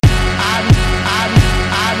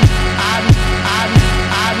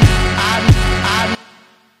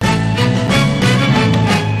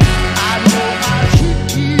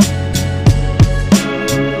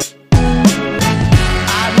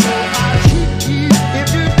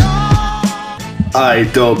All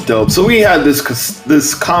right, dope. So we had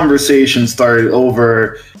this conversation started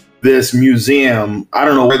over this museum. I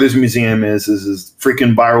don't know where this museum is. This is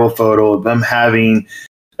freaking viral photo of them having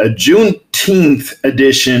a Juneteenth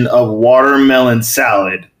edition of watermelon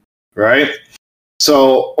salad, right?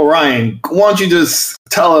 So, Orion, why don't you just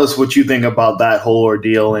tell us what you think about that whole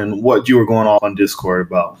ordeal and what you were going off on Discord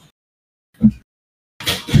about?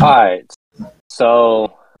 All right.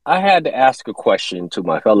 So I had to ask a question to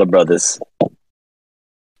my fellow brothers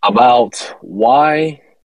about why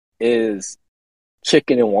is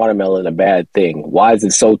chicken and watermelon a bad thing? Why is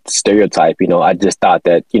it so stereotyped? I just thought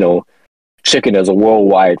that, chicken is a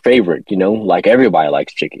worldwide favorite, like everybody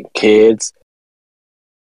likes chicken. Kids.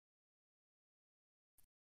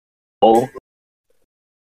 Oh,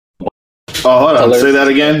 hold on. Say that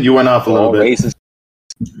again. You went off a little bit. Races,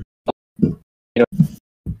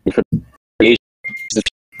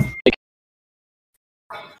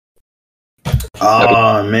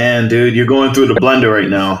 Oh man, dude, you're going through the blender right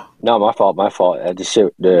now. No, my fault. The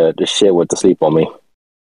shit went to sleep on me.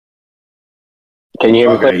 Can you hear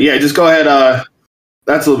me? Okay, yeah, just go ahead.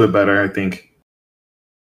 That's a little bit better, I think.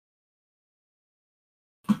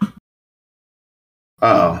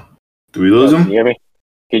 Uh-oh. Do we lose him? Can you hear me?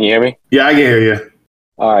 Can you hear me? Yeah, I can hear you.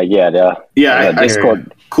 All right, yeah. I Discord. Hear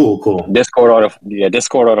you. Cool. Discord on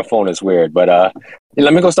the phone is weird, but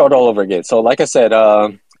let me go start all over again. So, like I said,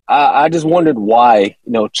 I just wondered why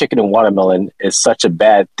chicken and watermelon is such a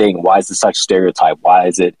bad thing. Why is it such a stereotype? Why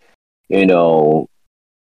is it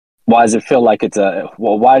why does it feel like it's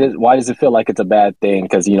why does it feel like it's a bad thing?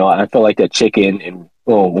 Because I feel like that chicken and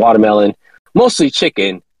watermelon, mostly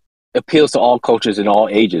chicken, appeals to all cultures and all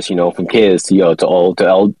ages. From kids to to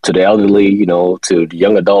the elderly, to the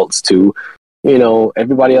young adults, to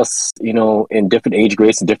everybody else, in different age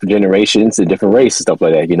grades and different generations and different races, stuff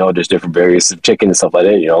like that. There's different various of chicken and stuff like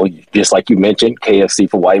that. Just like you mentioned, KFC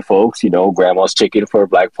for white folks, grandma's chicken for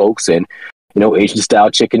black folks, and Asian style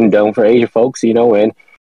chicken done for Asian folks, and the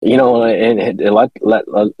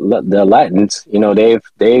Latins,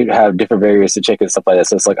 they have different various of chicken and stuff like that.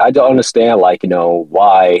 So it's like I don't understand,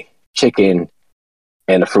 why chicken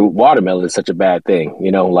and the fruit watermelon is such a bad thing.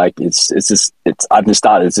 I just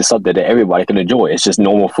thought it's just something that everybody can enjoy. It's just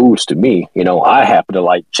normal foods to me. I happen to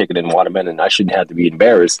like chicken and watermelon. I shouldn't have to be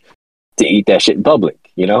embarrassed to eat that shit in public.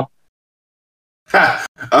 All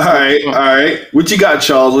right. What you got,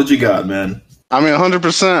 Charles? What you got, man? I mean,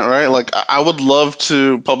 100%, right? Like, I would love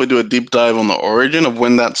to probably do a deep dive on the origin of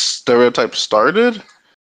when that stereotype started.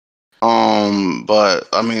 But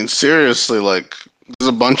I mean, seriously, like, there's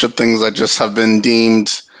a bunch of things that just have been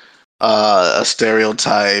deemed a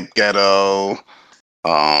stereotype, ghetto.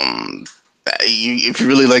 If you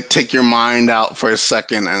really like take your mind out for a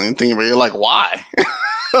second and think about it, you're like, why?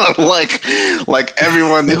 like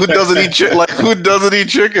everyone who doesn't eat who doesn't eat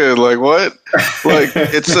chicken? Like what? Like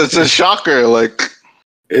it's a shocker. Like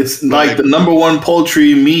it's like the number one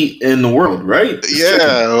poultry meat in the world, right? It's yeah,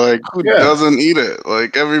 chicken. like who doesn't eat it?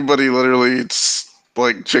 Like everybody literally eats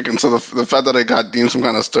like chicken. So the fact that it got deemed some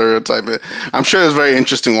kind of stereotype, I'm sure there's a very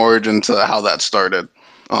interesting origin to how that started.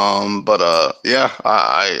 Yeah,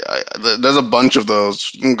 I there's a bunch of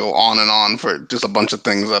those. You can go on and on for just a bunch of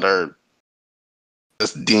things that are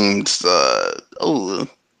just deemed. When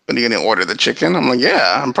are you gonna order the chicken? I'm like,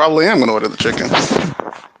 yeah, I probably am gonna order the chicken.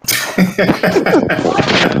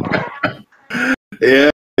 Yeah.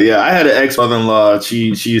 I had an ex-mother-in-law. She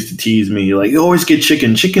used to tease me like, you always get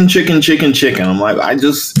chicken. I'm like, I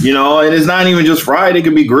just and it's not even just fried. It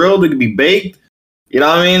could be grilled. It could be baked. You know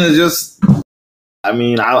what I mean? It's just. I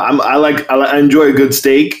mean, I enjoy a good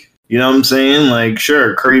steak. You know what I'm saying? Like,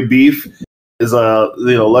 sure, curry beef is a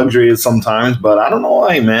luxury sometimes, but I don't know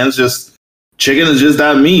why, man. It's just chicken is just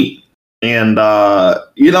that meat, and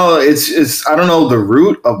it's I don't know the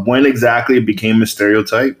root of when exactly it became a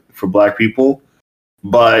stereotype for Black people,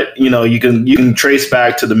 but you can trace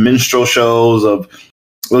back to the minstrel shows of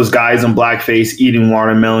those guys in blackface eating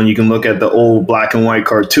watermelon. You can look at the old black and white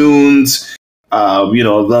cartoons.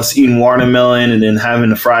 Us eating watermelon and then having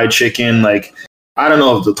the fried chicken, like, I don't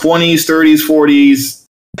know if the 20s, 30s, 40s,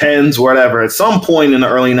 10s, whatever, at some point in the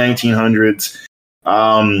early 1900s,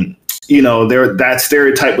 that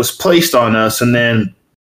stereotype was placed on us. And then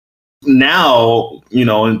now,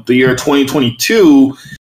 in the year 2022,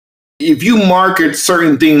 if you market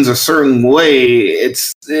certain things a certain way,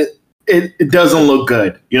 it doesn't look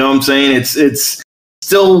good. You know what I'm saying?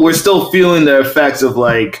 We're still feeling the effects of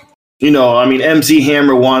like, MC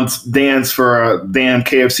Hammer wants dance for a damn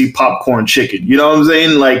KFC popcorn chicken. You know what I'm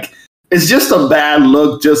saying? Like, it's just a bad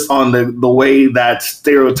look just on the way that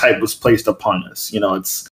stereotype was placed upon us.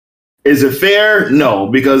 Is it fair? No,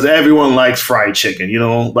 because everyone likes fried chicken. You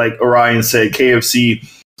know, like Orion said, KFC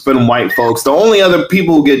for them white folks. The only other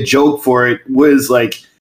people who get joked for it was like,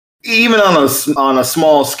 even on a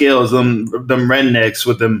small scale, is them rednecks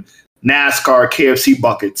with them NASCAR KFC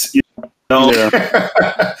buckets. You know,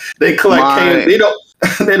 yeah. They collect. They don't.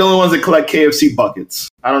 They're the only ones that collect KFC buckets.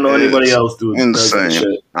 I don't know anybody else doing that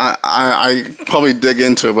shit. I probably dig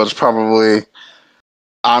into it, but it's probably.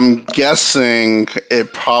 I'm guessing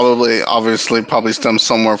it probably stems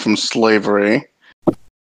somewhere from slavery.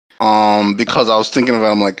 Because I was thinking about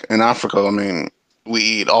it, I'm like, in Africa, I mean, we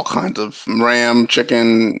eat all kinds of ram,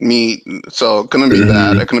 chicken, meat, so it couldn't be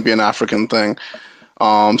that. It couldn't be an African thing.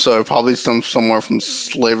 So it probably stems somewhere from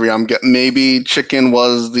slavery. Maybe chicken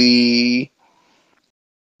was the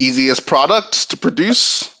easiest product to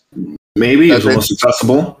produce. Maybe it's most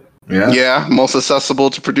accessible. Yeah, most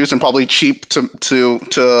accessible to produce and probably cheap to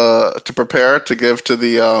prepare to give to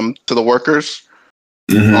the workers.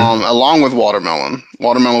 Along with watermelon.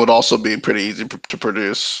 Watermelon would also be pretty easy to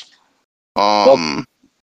produce. Go ahead.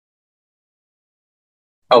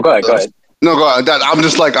 No, go ahead.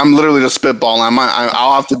 I'm literally just spitballing.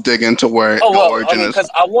 I'll have to dig into where the origin is. Because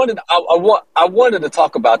I wanted to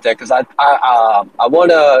talk about that because I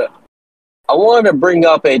want to bring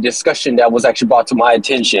up a discussion that was actually brought to my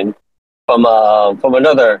attention from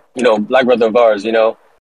another, black brother of ours,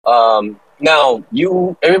 Now,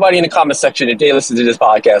 everybody in the comment section, if they listen to this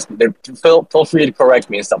podcast, feel free to correct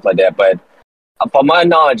me and stuff like that. But from my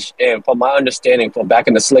knowledge and from my understanding from back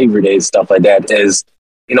in the slavery days, stuff like that, is,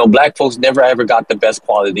 black folks never ever got the best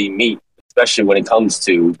quality meat, especially when it comes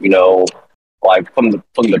to, like from the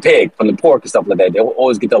pig, from the pork and stuff like that. They will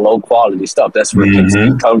always get the low quality stuff. That's where pigs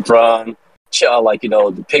come from. Like,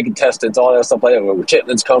 the pig intestines, all that stuff like that, where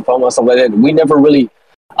chitlins come from, or stuff like that. We never really,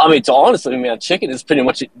 to honestly, man, chicken is pretty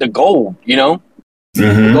much the gold, the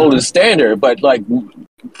gold standard. But like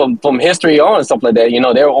from history on and stuff like that,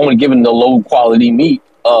 they were only given the low quality meat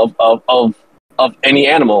of any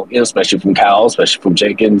animal, especially from cows, especially from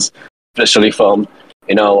chickens, especially from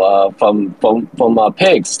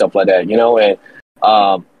pigs, stuff like that, and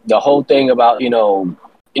the whole thing about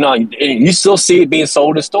you still see it being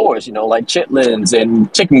sold in stores, like chitlins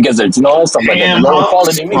and chicken gizzards and all that stuff like that. Low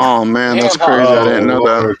quality meat. Oh man, that's crazy! I didn't know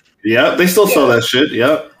that. Yeah, they still sell that shit.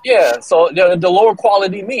 Yep. Yeah, so the lower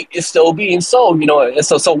quality meat is still being sold, and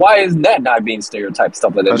so why is that not being stereotyped,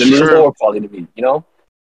 stuff like that? The lower quality meat,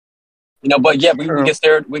 But yeah, we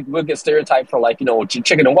get stereotyped for like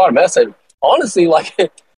chicken and watermelon. I said honestly, like if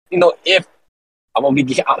I'm gonna be,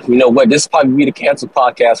 this probably be the canceled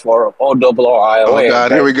podcast for ORRIOA. Oh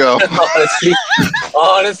God, here we go.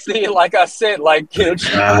 honestly, like I said, like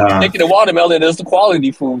chicken and watermelon is the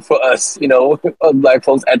quality food for us, black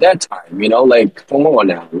folks at that time. Like come on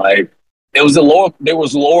now, like there was lower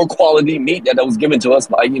quality meat that was given to us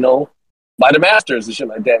by by the masters and shit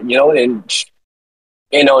like that,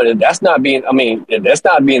 and that's not being, that's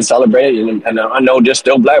not being celebrated. And I know there's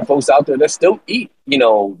still black folks out there that still eat,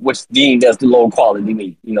 what's deemed as the low quality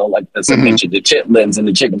meat, like as I mentioned, the chitlins and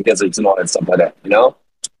the chicken gizzards and all that stuff like that,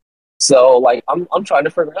 So like, I'm trying to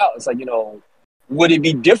figure it out. It's like, would it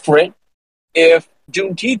be different if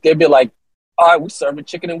Juneteenth, they'd be like, all right, we're serving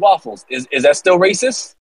chicken and waffles. Is that still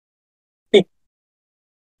racist?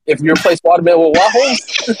 If you replace watermelon with waffles?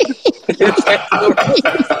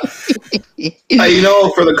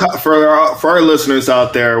 For our listeners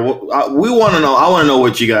out there, we want to know. I want to know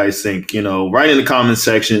what you guys think. Write in the comment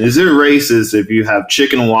section. Is it racist if you have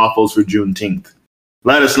chicken and waffles for Juneteenth?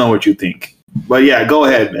 Let us know what you think. But yeah, go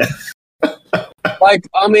ahead, man. Like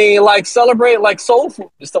celebrate like soul food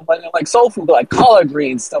and stuff like that. Like soul food, like collard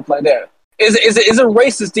greens, stuff like that. Is it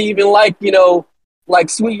racist to even like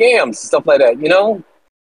sweet yams and stuff like that? With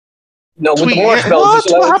sweet the marshmallows.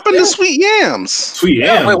 What happened to sweet yams? Sweet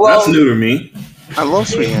yams? That's new to me. I love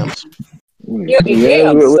sweet yams. Yeah, the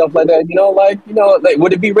yams and stuff like that. Like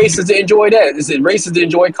would it be racist to enjoy that? Is it racist to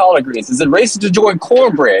enjoy collard greens? Is it racist to enjoy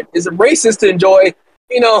cornbread? Is it racist to enjoy,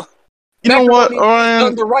 you know what, Orion?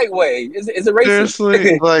 Done the right way. Is it racist?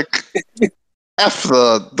 Seriously, like F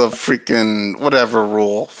the freaking whatever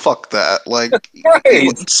rule. Fuck that. Like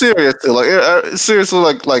right. Seriously,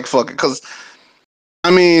 like fuck it. Because I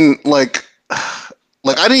didn't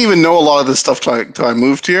even know a lot of this stuff till I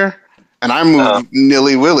moved here, and I moved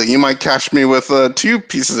nilly-willy. You might catch me with 2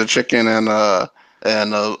 pieces of chicken and a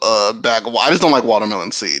bag of. I just don't like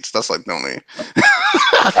watermelon seeds. That's like the only.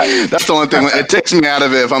 That's the only thing. It takes me out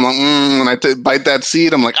of it. If I'm like, when I bite that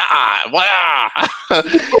seed, I'm like,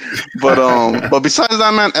 But besides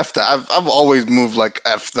that, man, F that. I've always moved like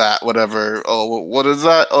F that, whatever. Oh, what is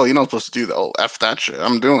that? Oh, you're not supposed to do that. Oh, F that shit.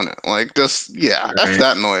 I'm doing it. Like just F Right.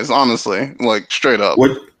 that noise. Honestly, like straight up.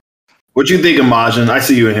 What you think, Imagine? I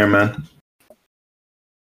see you in here, man.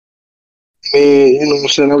 Man, you know what I'm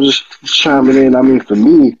saying? I'm just chiming in. I mean, for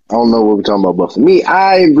me, I don't know what we're talking about, but for me,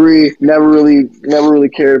 I agree. Never really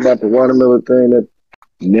cared about the watermelon thing. That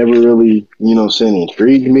never really, you know what I'm saying,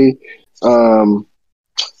 intrigued me.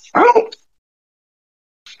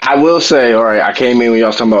 I will say, all right, I came in when y'all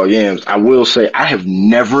was talking about yams. I will say I have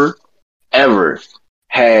never, ever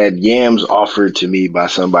had yams offered to me by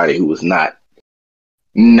somebody who was not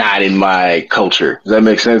in my culture. Does that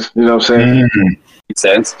make sense? You know what I'm saying? Makes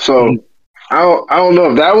sense. So I don't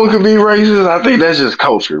know if that one could be racist. I think that's just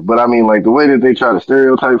culture. But I mean, like the way that they try to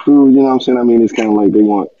stereotype food, you know what I'm saying? I mean, it's kind of like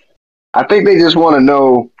I think they just want to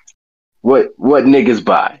know what niggas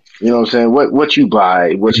buy. You know what I'm saying? What you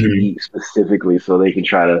buy, what you eat specifically, so they can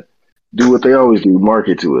try to do what they always do,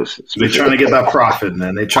 market to us. They're trying to get that profit,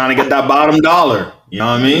 man. They're trying to get that bottom dollar. You know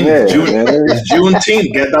what I mean? Yeah, It's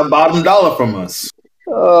Juneteenth. Get that bottom dollar from us.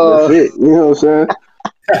 That's it. You know what I'm saying?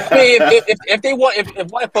 I mean,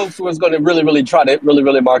 if white folks was going to really try to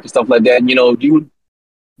really market stuff like that, you know, you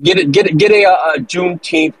get a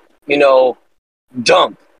Juneteenth, you know,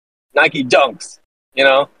 dunk, Nike dunks, you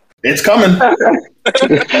know. It's coming.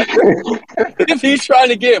 If he's trying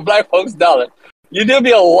to get black folks dollar, you there'll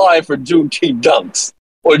be a line for Juneteenth dunks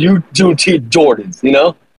or Juneteenth Jordans, you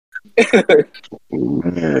know.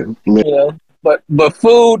 Man. You know, but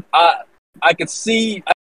food, I could see.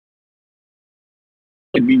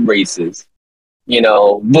 Could be racist, you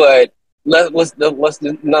know, but let's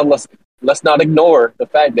not ignore the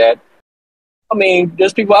fact that, I mean,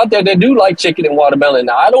 there's people out there that do like chicken and watermelon.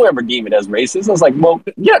 Now, I don't ever deem it as racist. I was like, well,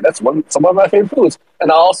 yeah, that's some of my favorite foods,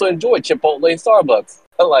 and I also enjoy Chipotle and Starbucks.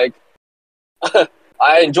 Like,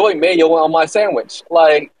 I enjoy mayo on my sandwich.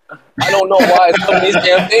 Like, I don't know why some of these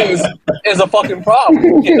damn things is a fucking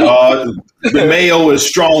problem. You know? The mayo is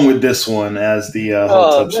strong with this one, as the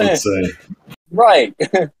hotels would say. Right.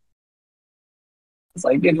 It's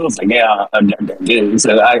like, yeah,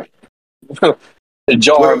 the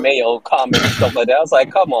jar of mayo comment and stuff like that. I was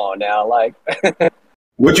like, come on now, like.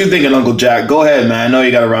 What you thinking, Uncle Jack? Go ahead, man. I know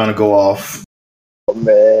you got a round to go off. Oh,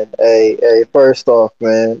 man, hey, first off,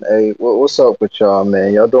 man, hey, what's up with y'all,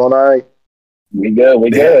 man? Y'all doing all right? We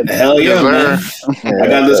good. Hell yeah, man. I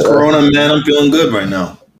got this corona, man. I'm feeling good right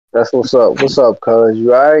now. That's what's up. What's up, cuz?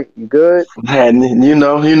 You all right? You good? And you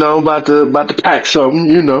know, about to pack something,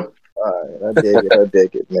 you know. All right, I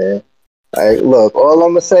dig it, man. All right, look, all I'm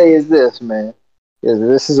gonna say is this, man.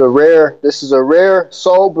 This is a rare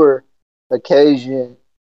sober occasion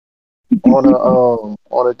on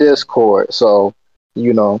a Discord. So,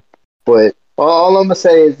 you know, but all I'm gonna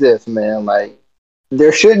say is this, man. Like,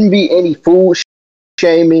 there shouldn't be any food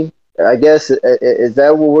shaming. I guess, is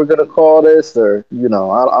that what we're gonna call this, or you know,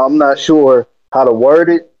 I'm not sure how to word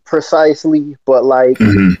it precisely, but like,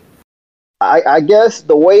 I guess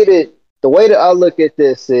the way that I look at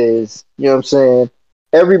this is, you know what I'm saying,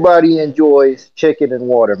 everybody enjoys chicken and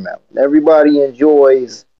watermelon. Everybody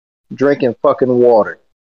enjoys drinking fucking water.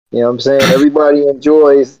 You know what I'm saying? Everybody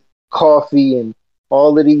enjoys coffee and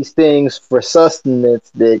all of these things for sustenance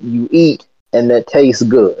that you eat and that tastes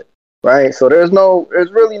good. Right, so there's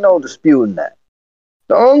really no disputing that.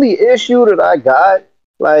 The only issue that I got,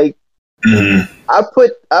 like, I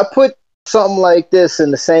put something like this in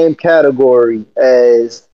the same category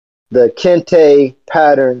as the Kente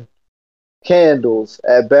pattern candles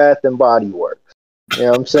at Bath and Body Works. You know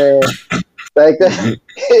what I'm saying? Like that.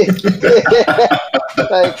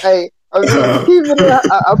 Like, hey, I'm just keeping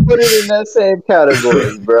it. I put it in that same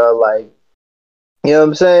category, bro. Like, you know what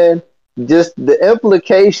I'm saying? Just the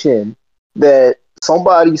implication that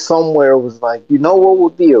somebody somewhere was like, you know what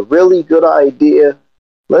would be a really good idea?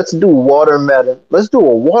 Let's do watermelon. Let's do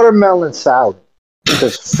a watermelon salad.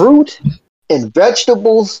 Because fruit and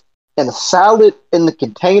vegetables and a salad in the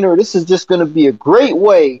container, this is just going to be a great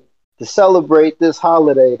way to celebrate this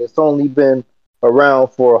holiday that's only been around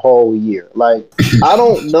for a whole year. Like, I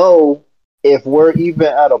don't know if we're even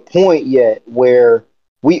at a point yet where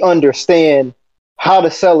we understand how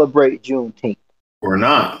to celebrate Juneteenth. Or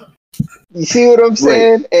not. You see what I'm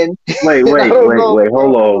saying? Wait,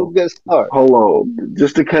 hold on.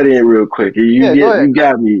 Just to cut in real quick. You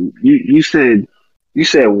got me. You said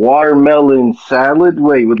watermelon salad?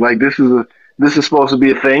 Wait, like this is supposed to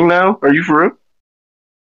be a thing now? Are you for real?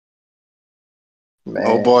 Man.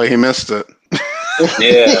 Oh boy, he missed it.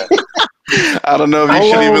 Yeah. I don't know if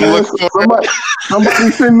you should even look for it.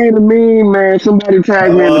 Somebody send me the meme, man. Somebody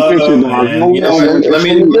tag me in the picture, dog. Man. You know, let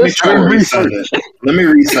me try to resend it. Let me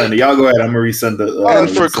resend it. Y'all go ahead. I'm gonna resend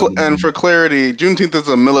it. And for clarity, Juneteenth is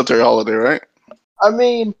a military holiday, right? I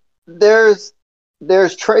mean, there's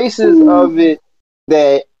traces of it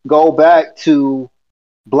that go back to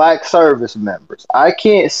Black service members. I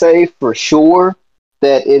can't say for sure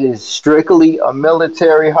that it is strictly a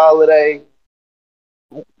military holiday,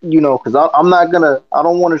 because I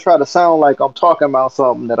don't want to try to sound like I'm talking about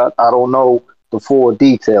something that I don't know the full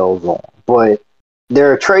details on. But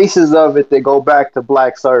there are traces of it that go back to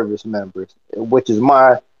Black service members, which is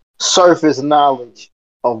my surface knowledge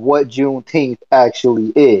of what Juneteenth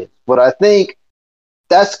actually is. But I think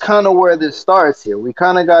that's kind of where this starts here. We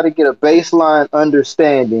kind of got to get a baseline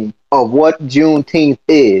understanding of what Juneteenth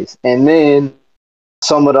is, and then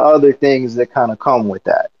some of the other things that kind of come with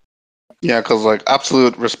that. Yeah, because like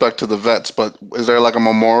absolute respect to the vets, but is there like a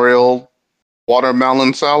memorial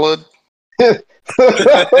watermelon salad? Oh,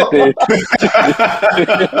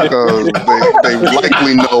 Because they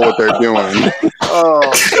likely know what they're doing.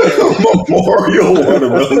 Memorial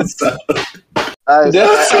watermelon salad.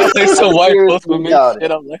 That sounds like some white folks would make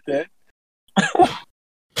shit up like that.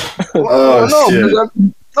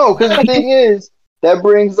 No, because the thing is, that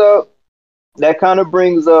kind of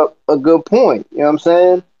brings up a good point. You know what I'm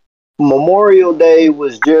saying? Memorial Day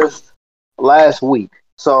was just last week.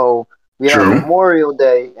 So we have Memorial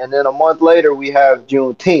Day, and then a month later we have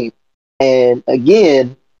Juneteenth. And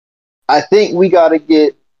again, I think we got to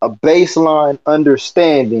get a baseline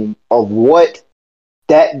understanding of what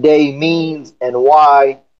that day means and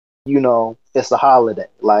why, it's a holiday.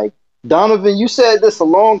 Like, Donovan, you said this a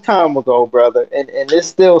long time ago, brother, and it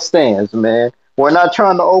still stands, man. We're not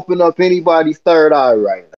trying to open up anybody's third eye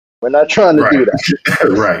right now. We're not trying to do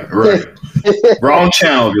that. Right. Wrong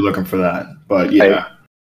channel if you're looking for that. But yeah.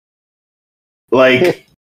 Like,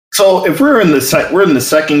 so if we're in the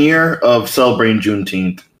second year of celebrating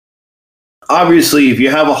Juneteenth, obviously if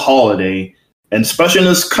you have a holiday, and especially in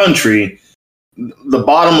this country, the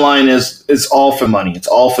bottom line is it's all for money. It's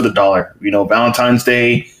all for the dollar. Valentine's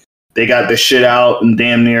Day, they got the shit out in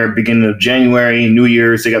damn near beginning of January. New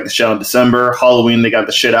Year's, they got the shit out in December. Halloween, they got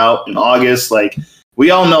the shit out in August. Like, we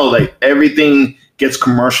all know, like, everything gets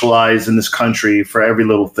commercialized in this country for every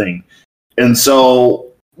little thing. And so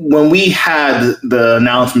when we had the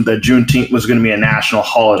announcement that Juneteenth was going to be a national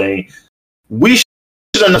holiday, we should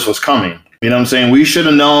have known this was coming. You know what I'm saying? We should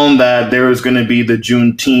have known that there was going to be the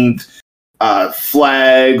Juneteenth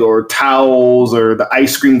flag or towels or the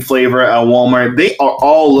ice cream flavor at Walmart. They are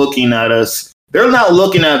all looking at us. They're not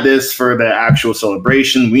looking at this for the actual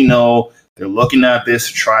celebration. We know they're looking at this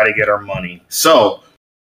to try to get our money. So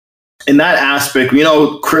in that aspect,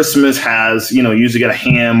 Christmas has, usually get a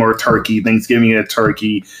ham or a turkey, Thanksgiving you get a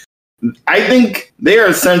turkey. I think they are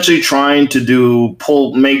essentially trying to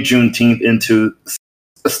make Juneteenth into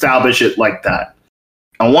establish it like that.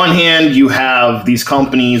 On one hand, you have these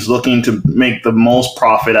companies looking to make the most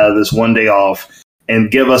profit out of this one day off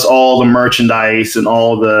and give us all the merchandise and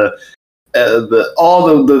all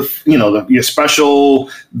your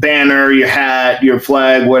special banner, your hat, your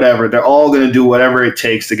flag, whatever. They're all going to do whatever it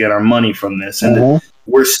takes to get our money from this. And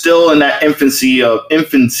we're still in that infancy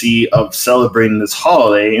of celebrating this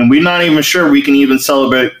holiday, and we're not even sure we can even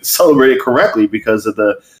celebrate it correctly because of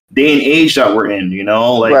the day and age that we're in.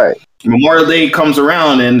 Right. Memorial Day comes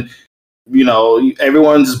around and,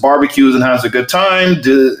 everyone's barbecues and has a good time.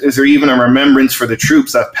 Is there even a remembrance for the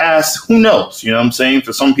troops that passed? Who knows? You know what I'm saying?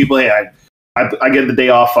 For some people, hey, I get the day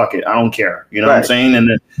off. Fuck it. I don't care. You know what I'm saying? And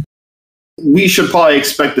then we should probably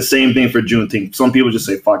expect the same thing for Juneteenth. Some people just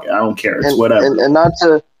say, fuck it. I don't care. It's whatever. And not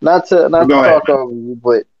to talk over you,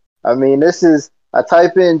 but I mean, I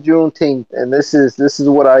type in Juneteenth and this is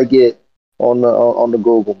what I get on the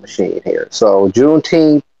Google machine here. So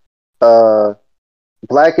Juneteenth,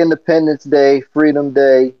 Black Independence Day, Freedom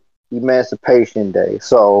Day, Emancipation Day.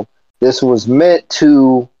 So this was meant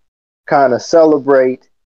to kind of celebrate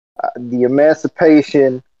the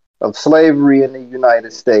emancipation of slavery in the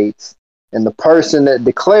United States. And the person that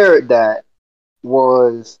declared that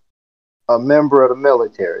was a member of the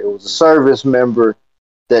military. It was a service member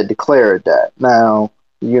that declared that. Now,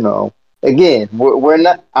 again, we're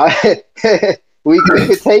not. We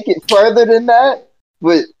could take it further than that,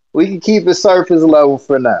 but we can keep it surface level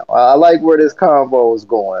for now. I like where this convo is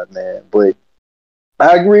going, man. But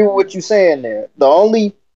I agree with what you're saying there. The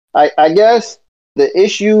only, I guess, the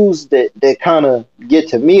issues that kind of get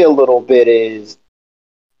to me a little bit is,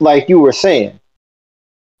 like you were saying,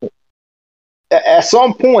 at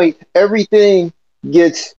some point, everything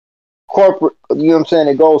gets corporate. You know what I'm saying?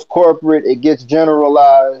 It goes corporate. It gets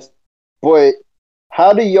generalized. But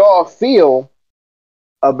how do y'all feel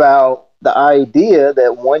about the idea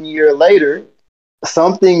that 1 year later,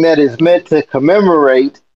 something that is meant to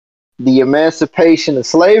commemorate the emancipation of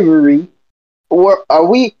slavery, or are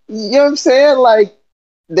we? You know what I'm saying? Like,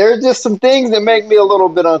 there's just some things that make me a little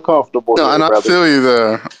bit uncomfortable. No, here, and I brother. feel you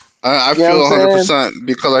there. I You know feel what I'm 100%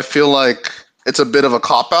 because I feel like it's a bit of a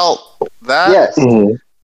cop out. Yes.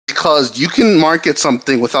 Because you can market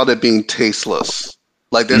something without it being tasteless.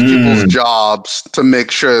 Like there's people's jobs to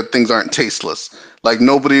make sure that things aren't tasteless. Like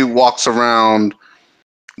nobody walks around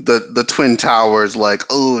the twin towers like,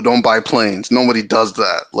 oh, don't buy planes. Nobody does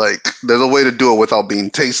that. Like there's a way to do it without being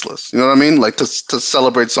tasteless. You know what I mean? Like to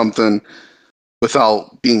celebrate something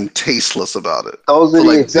without being tasteless about it. Those are So, the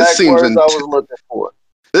like, exact words I was looking for.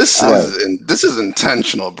 This is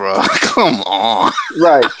intentional, bro. Come on.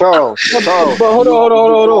 Right, Charles. Charles, But hold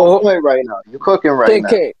on. Wait, right now, you're cooking right now.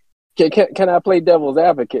 Can I play devil's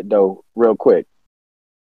advocate though, real quick?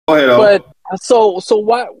 Go ahead, But so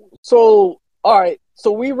why? So all right.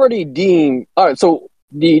 So we already deemed all right. So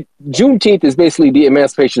the Juneteenth is basically the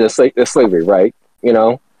emancipation of slavery, right? You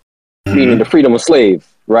know, meaning the freedom of slaves,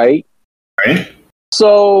 right? Right.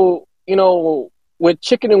 So with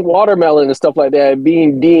chicken and watermelon and stuff like that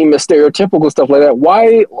being deemed as stereotypical stuff like that,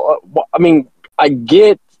 why? I mean, I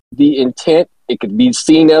get the intent. It could be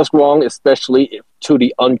seen as wrong, especially to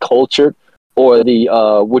the uncultured or the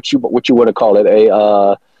what you want to call it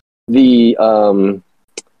the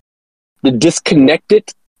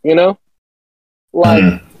disconnected.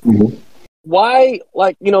 Like why?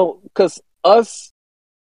 Like because us.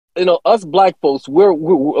 Us black folks,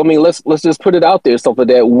 I mean, let's just put it out there, stuff like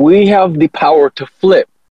that. We have the power to flip.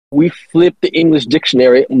 We flip the English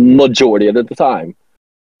dictionary majority of the time.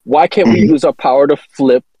 Why can't we use our power to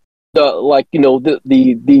flip the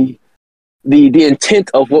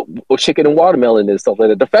intent of what chicken and watermelon is, stuff like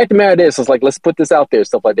that? The fact of the matter is like, let's put this out there,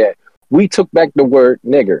 stuff like that. We took back the word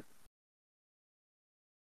nigger.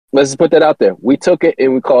 Let's just put that out there. We took it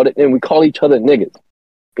and we called it, and we call each other niggas.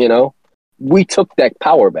 We took that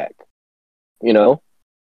power back.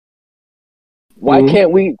 Why can't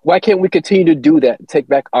we continue to do that and take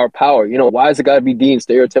back our power? Why is it got to be deemed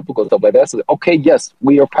stereotypical and stuff like that? So, okay, yes,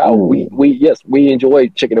 we are proud. We enjoy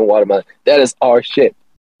chicken and watermelon. That is our shit.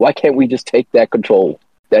 Why can't we just take that control?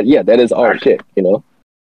 That is our shit.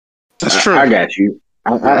 That's true. I got you.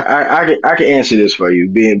 I can answer this for you.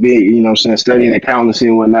 Being studying accountancy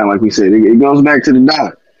and whatnot, like we said, it goes back to the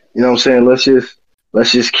dollar. You know what I'm saying?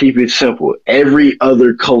 Let's just keep it simple. Every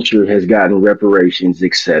other culture has gotten reparations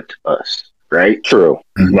except us, right? True.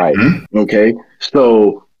 Right. Okay.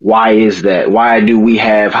 So why is that? Why do we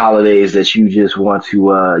have holidays that you just want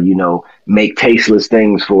to, make tasteless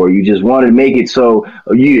things for? You just want to make it so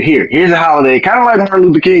here's a holiday, kind of like Martin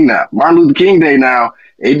Luther King now. Martin Luther King Day now.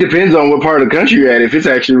 It depends on what part of the country you're at, if it's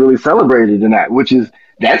actually really celebrated or not,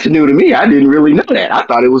 that's new to me. I didn't really know that. I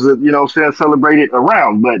thought it was celebrated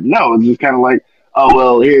around, but no, it's just kind of like, oh,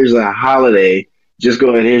 well, here's a holiday. Just go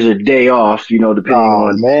ahead. Here's a day off, depending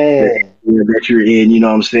on that you're in, you know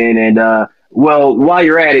what I'm saying? And, well, while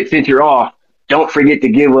you're at it, since you're off, don't forget to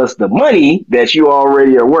give us the money that you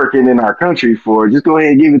already are working in our country for. Just go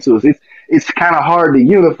ahead and give it to us. It's kind of hard to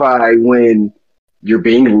unify when you're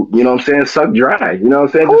being, sucked dry. You know what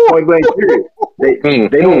I'm saying? Just point blank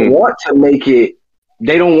period. They don't want to make it.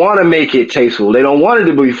 They don't want to make it tasteful. They don't want it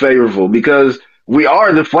to be flavorful because we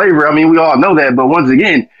are the flavor. I mean, we all know that. But once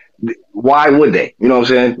again, why would they? You know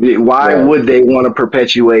what I'm saying? Why would they want to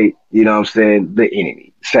perpetuate, the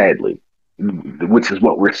enemy, sadly, which is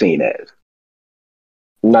what we're seen as.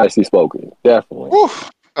 Nicely spoken. Definitely.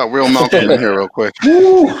 Got real Malcolm in here real quick.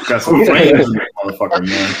 Got some flames in this motherfucker,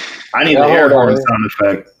 man. I need the air horn sound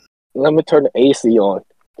effect. Let me turn the AC on.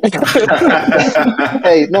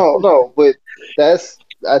 Hey, no, but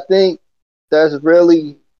I think that's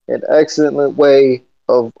really an excellent way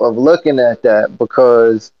of looking at that,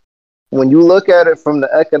 because when you look at it from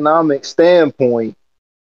the economic standpoint,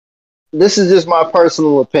 this is just my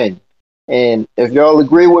personal opinion. And if y'all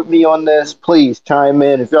agree with me on this, please chime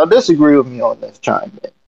in. If y'all disagree with me on this, chime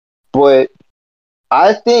in. But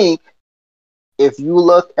I think if you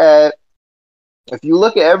look at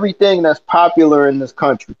everything that's popular in this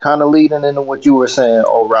country, kind of leading into what you were saying,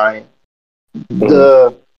 Orion,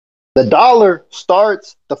 the dollar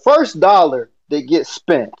starts, the first dollar that gets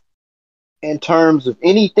spent in terms of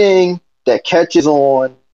anything that catches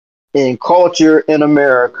on in culture in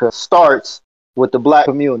America starts with the black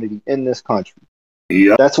community in this country.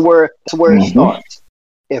 Yep. That's where it starts.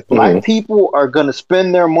 If black people are going to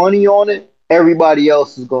spend their money on it, everybody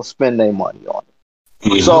else is going to spend their money on it.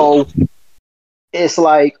 So it's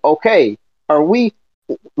like, okay, are we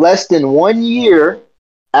less than 1 year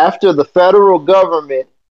after the federal government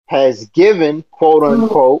has given, quote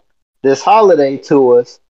unquote, this holiday to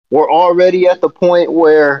us? We're already at the point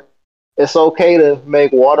where it's okay to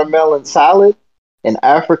make watermelon salad and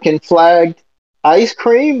African flagged ice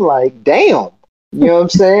cream. Like, damn. You know what I'm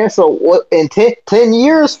saying? So what in 10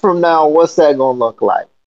 years from now, what's that gonna look like?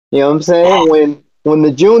 You know what I'm saying? When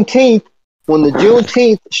the Juneteenth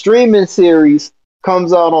streaming series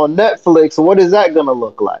comes out on Netflix, what is that gonna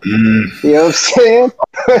look like? You know what I'm saying?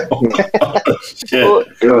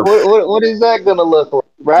 What is that gonna look like?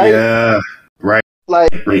 Right? Yeah. Right.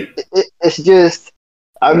 Like it's just,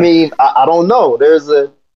 I mean, I don't know. There's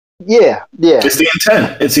a yeah. It's the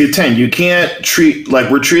intent. It's the intent. You can't treat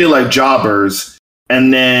like we're treated like jobbers,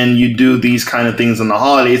 and then you do these kind of things on the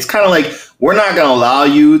holiday. It's kind of like we're not going to allow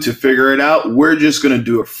you to figure it out. We're just going to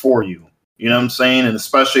do it for you. You know what I'm saying? And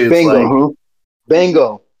especially it's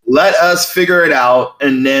bingo. Let us figure it out,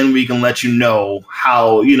 and then we can let you know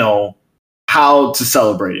how to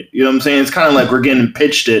celebrate it. You know what I'm saying? It's kind of like we're getting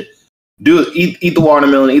pitched it. Eat the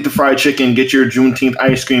watermelon, eat the fried chicken, get your Juneteenth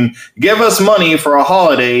ice cream. Give us money for a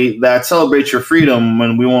holiday that celebrates your freedom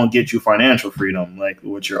when we won't get you financial freedom, like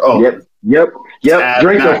what you're owed. Yep.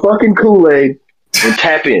 Drink the fucking Kool-Aid and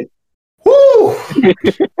tap in. Woo! Drink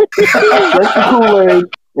the Kool-Aid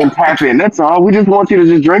and tap in. That's all. We just want you to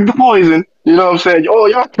just drink the poison. You know what I'm saying? Oh,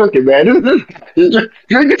 y'all took it, man. Just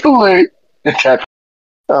drink the Kool-Aid and tap in.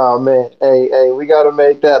 Oh man, hey, we gotta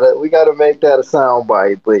make that a sound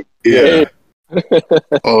bite, but yeah.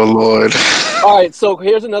 Oh Lord. All right, so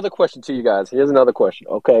here's another question to you guys. Here's another question,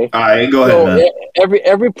 okay? All right, go ahead, man.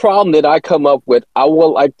 Every problem that I come up with, I would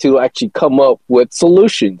like to actually come up with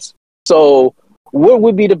solutions. So, what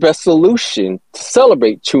would be the best solution to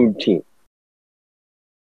celebrate Juneteenth?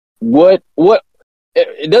 What?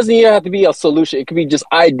 It doesn't even have to be a solution. It could be just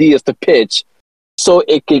ideas to pitch, so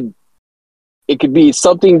it could be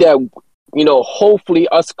something that, you know, hopefully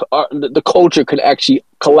the culture could actually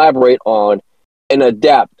collaborate on and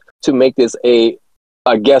adapt to make this a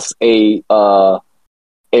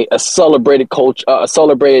celebrated culture, a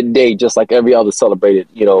celebrated day, just like every other celebrated,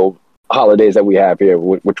 you know, holidays that we have here,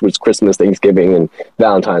 which was Christmas, Thanksgiving, and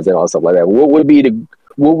Valentine's and all stuff like that. What would be the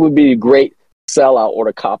great sellout or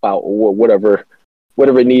the cop out or whatever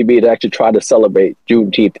it need be to actually try to celebrate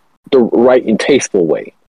Juneteenth the right and tasteful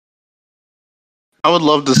way? I would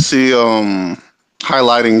love to see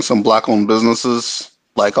highlighting some black-owned businesses,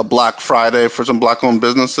 like a Black Friday for some black-owned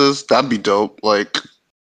businesses. That'd be dope. Like,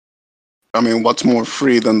 I mean, what's more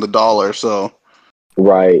free than the dollar? So,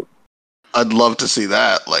 right. I'd love to see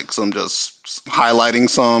that. Like, some just highlighting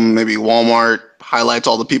some. Maybe Walmart highlights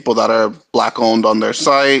all the people that are black-owned on their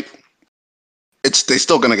site. They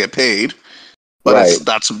still gonna get paid, but right.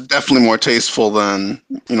 That's definitely more tasteful than,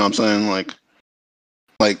 you know what I'm saying?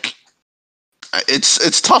 Like.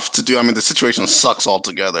 It's tough to do. I mean, the situation sucks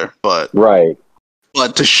altogether, but right.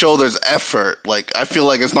 But to show there's effort, like I feel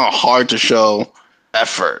like it's not hard to show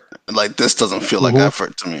effort. Like this doesn't feel like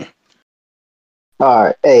effort to me. All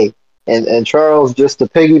right, hey, and Charles, just to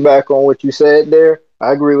piggyback on what you said there,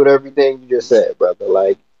 I agree with everything you just said, brother.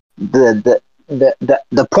 Like the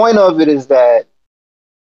point of it is that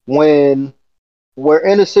when we're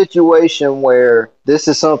in a situation where this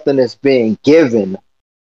is something that's being given.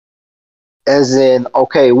 As in,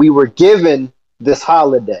 okay, we were given this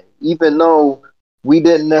holiday, even though we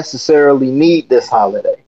didn't necessarily need this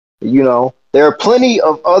holiday. You know, there are plenty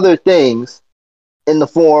of other things in the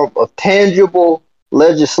form of tangible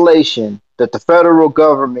legislation that the federal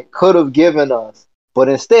government could have given us, but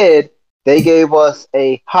instead they gave us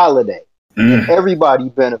a holiday that everybody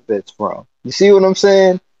benefits from. You see what I'm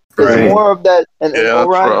saying? Right. It's more of that. And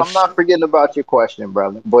Orion, I'm not forgetting about your question,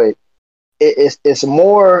 brother, but it's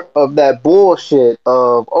more of that bullshit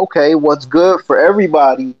of, okay, what's good for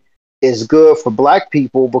everybody is good for black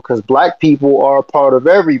people because black people are a part of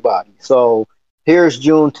everybody. So here's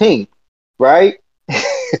Juneteenth, right?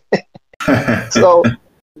 So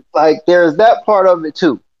like there's that part of it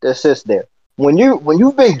too that sits there. When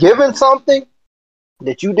you've been given something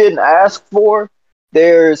that you didn't ask for,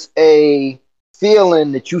 there's a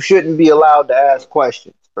feeling that you shouldn't be allowed to ask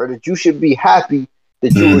questions, or that you should be happy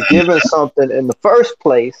that you were given something in the first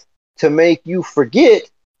place to make you forget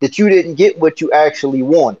that you didn't get what you actually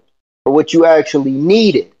wanted or what you actually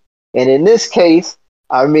needed. And in this case,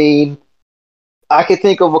 I mean, I could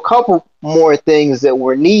think of a couple more things that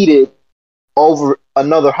were needed over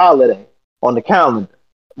another holiday on the calendar.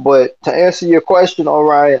 But to answer your question,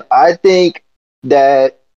 Orion, I think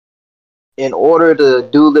that in order to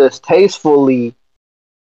do this tastefully,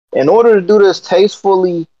 in order to do this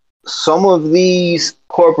tastefully, some of these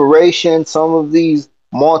corporations, some of these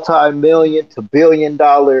multi-million to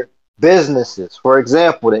billion-dollar businesses, for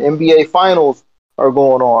example, the NBA Finals are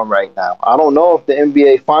going on right now. I don't know if the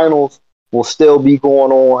NBA Finals will still be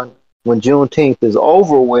going on when Juneteenth is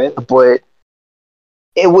over with, but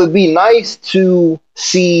it would be nice to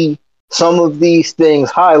see some of these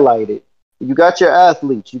things highlighted. You got your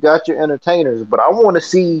athletes, you got your entertainers, but I want to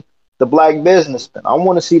see the black businessmen. I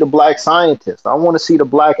want to see the black scientists. I want to see the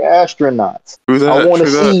black astronauts. I want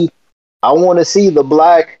to see the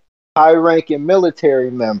black high-ranking military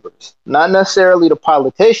members. Not necessarily the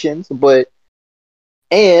politicians,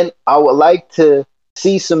 and I would like to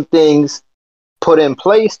see some things put in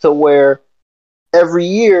place to where every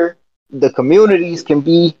year the communities can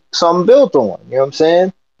be something built on. You know what I'm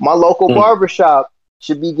saying? My local barbershop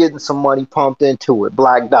should be getting some money pumped into it.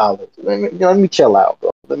 Black dollars. Let me chill out, bro.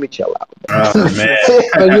 Let me chill out. Oh, man.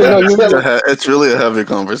 It's really a heavy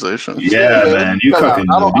conversation. Yeah, man. You cooking.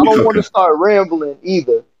 I don't want to start rambling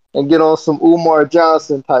either and get on some Umar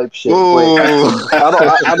Johnson type shit.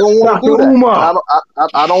 I don't want to do that.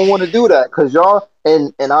 I don't want to do that because y'all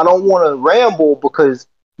and I don't want to ramble because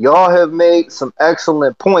y'all have made some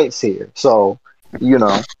excellent points here. So,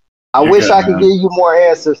 I wish I could give you more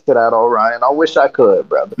answers to that, Orion. I wish I could,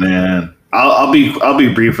 brother. Man, I'll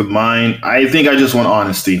be brief with mine. I think I just want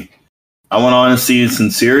honesty. I want honesty and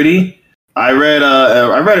sincerity. I read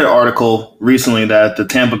an article recently that the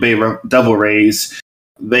Tampa Bay Devil Rays,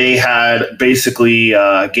 they had basically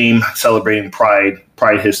a game celebrating Pride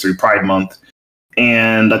history, Pride Month,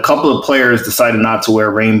 and a couple of players decided not to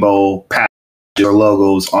wear rainbow patches or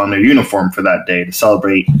logos on their uniform for that day to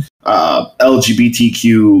celebrate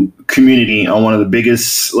LGBTQ community on one of the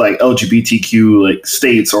biggest LGBTQ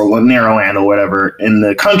states or near land or whatever in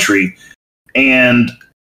the country. And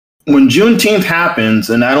when Juneteenth happens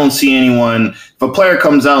and I don't see anyone, if a player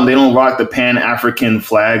comes out and they don't rock the Pan-African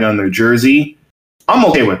flag on their jersey, I'm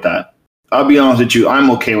okay with that. I'll be honest with you.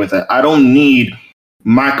 I'm okay with that. I don't need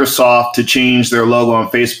Microsoft to change their logo on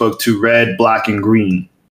Facebook to red, black, and green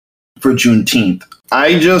for Juneteenth.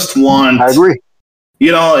 I just want... I agree.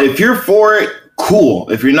 If you're for it, cool.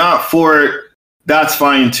 If you're not for it, that's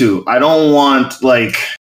fine too. I don't want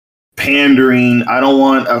pandering. I don't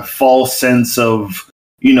want a false sense of,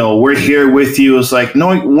 we're here with you. It's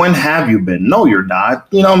no, when have you been? No, you're not.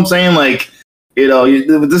 You know what I'm saying?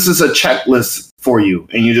 This is a checklist for you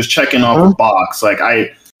and you're just checking off a box. I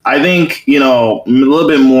think, a little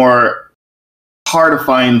bit more hard to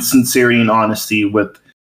find sincerity and honesty with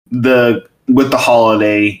the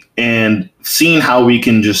holiday and seeing how we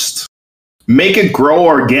can just make it grow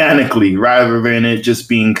organically rather than it just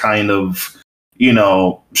being kind of,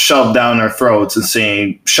 shoved down our throats and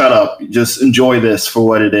saying, shut up, just enjoy this for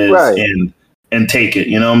what it is and take it.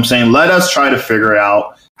 You know what I'm saying? Let us try to figure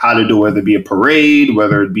out how to do, whether it be a parade,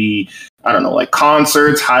 whether it be, I don't know,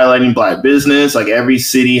 concerts highlighting black business. Every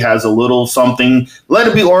city has a little something. Let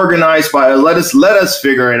it be organized by, let us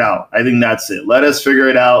figure it out. I think that's it. Let us figure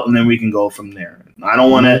it out and then we can go from there. I don't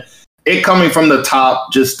want it coming from the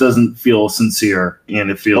top just doesn't feel sincere and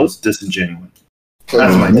it feels disingenuous.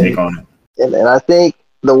 That's my take on it. And I think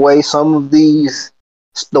the way some of these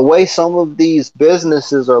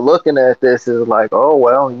businesses are looking at this is oh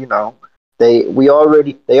well, they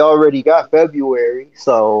already got February,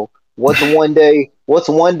 so what's one day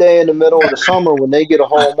in the middle of the summer when they get a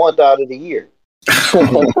whole month out of the year?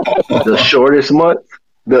 The shortest month,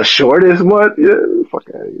 yeah, fuck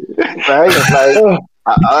out of here. Right?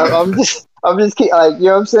 I'm just kidding. You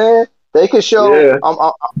know what I'm saying? They could show. Yeah.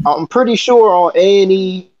 I'm pretty sure on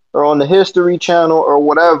A&E or on the History Channel or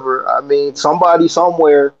whatever. I mean, somebody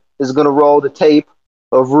somewhere is gonna roll the tape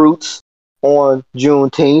of Roots on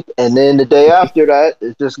Juneteenth, and then the day after that,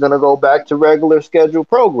 it's just gonna go back to regular scheduled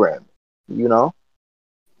programming.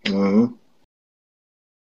 Mm-hmm.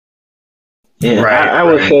 Yeah, right, I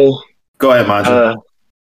would say. Go ahead, Manji.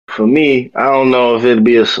 For me, I don't know if it'd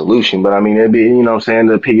be a solution, but I mean, it'd be, to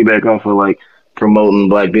piggyback off of promoting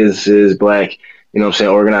black businesses, black,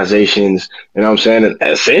 organizations, and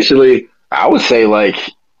essentially, I would say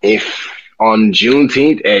if on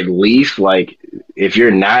Juneteenth, at least, if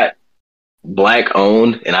you're not black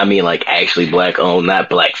owned, and I mean actually black owned, not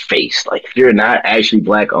black faced, if you're not actually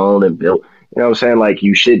black owned and built,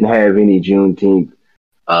 you shouldn't have any Juneteenth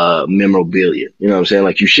memorabilia. You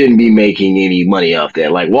shouldn't be making any money off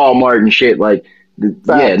that, Walmart and shit.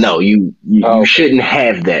 You shouldn't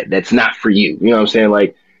have that. That's not for you.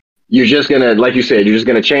 You're just gonna, like you said, you're just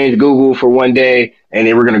gonna change Google for one day and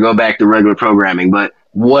then we're gonna go back to regular programming. But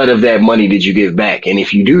what of that money did you give back? And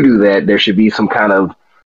if you do that, there should be some kind of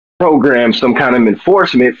program some kind of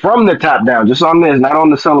enforcement from the top down, just on this, not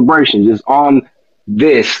on the celebration, just on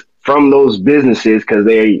this from those businesses, because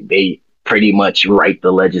they pretty much write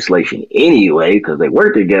the legislation anyway because they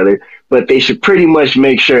work together. But they should pretty much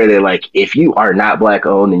make sure that, like, if you are not black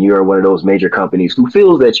owned and you are one of those major companies who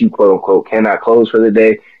feels that you quote unquote cannot close for the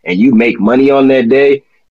day and you make money on that day,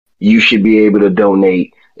 you should be able to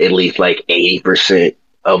donate at least like 80%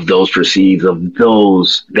 of those proceeds of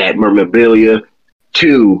that memorabilia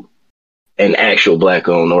to an actual black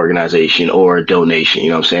owned organization or a donation, you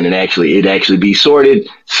know what I'm saying? And it actually be sorted,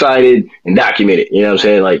 cited, and documented, you know what I'm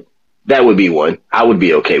saying? Like, that would be one. I would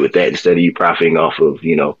be okay with that instead of you profiting off of,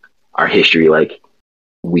 you know, our history like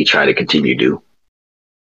we try to continue to do.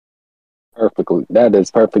 Perfectly. That is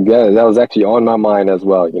perfect. That was actually on my mind as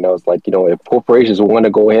well. You know, it's like, you know, if corporations want to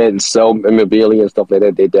go ahead and sell memorabilia and stuff like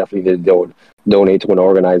that, they definitely need to donate to an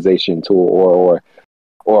organization to or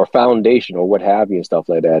a foundation or what have you and stuff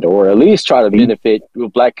like that, or at least try to benefit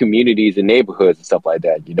black communities and neighborhoods and stuff like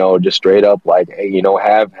that. You know, just straight up like, hey, you know,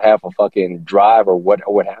 have a fucking drive or what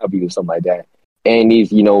have you, something like that. And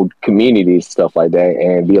these, you know, communities, stuff like that,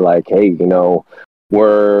 and be like, hey, you know,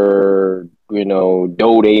 we're, you know,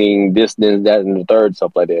 donating this, that, and the third,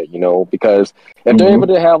 stuff like that, you know, because if they're able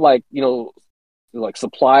to have, like, you know, like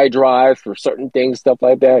supply drives for certain things, stuff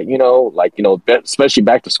like that, you know, like, you know, especially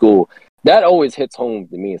back to school, that always hits home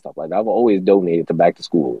to me and stuff like that. I've always donated to back to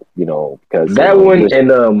school, you know, because that one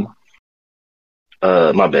and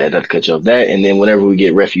my bad, not to cut you off. That, and then whenever we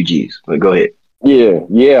get refugees, like, go ahead.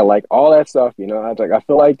 Yeah, like all that stuff, you know. I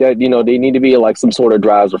feel like that, you know, they need to be like some sort of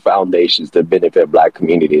drives or foundations to benefit black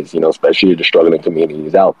communities, you know, especially the struggling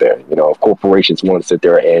communities out there. You know, if corporations want to sit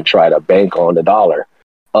there and try to bank on the dollar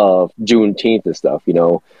of Juneteenth and stuff, you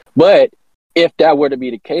know. But if that were to be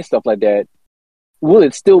the case, stuff like that, will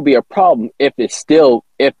it still be a problem if these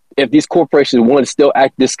corporations want to still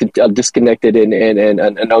act disconnected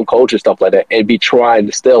and uncultured, stuff like that, and be trying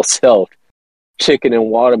to still sell chicken and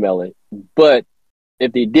watermelon? But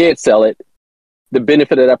if they did sell it, the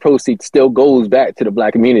benefit of that proceed still goes back to the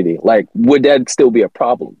black community. Like, would that still be a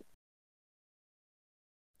problem?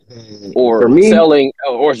 Or selling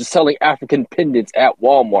African pendants at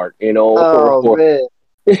Walmart, you know? Man.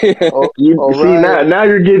 Now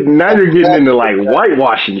you're getting into like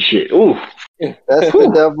whitewashing shit. Ooh. That's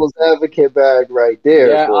the devil's advocate bag right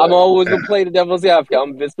there. Yeah, boy. I'm always gonna play the devil's advocate.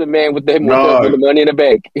 I'm Vince McMahon with the money in the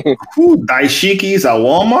bank. Daishikis at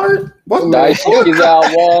Walmart? What? Daishikis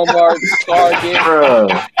at Walmart, Target.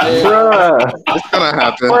 Bruh. It's gonna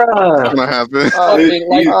happen. It's gonna happen.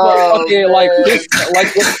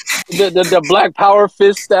 The Black Power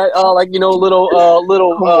fist that like, you know, little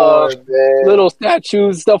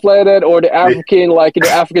statues, stuff like that, or the African, like, you know,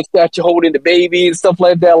 African statue holding the baby and stuff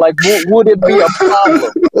like that. Like, would it be a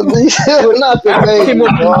problem? Not the baby.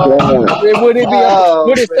 Would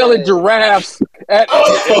it selling giraffes and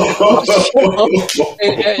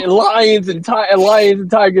lions and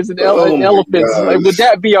tigers and elephants? Like, would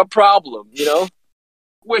that be a problem? You know,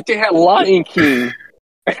 if they had Lion King.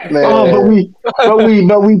 Man.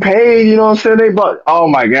 But we paid, you know what I'm saying? They bought. Oh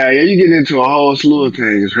my god, yeah, you get into a whole slew of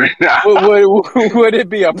things right now. Would it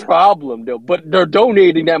be a problem though? But they're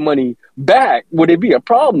donating that money back. Would it be a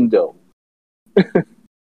problem though?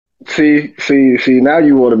 See. Now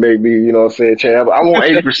you want to make me, you know what I'm saying, Chad? I want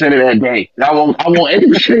 80% of that day. I want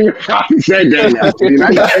 80% of your profits that day. Now.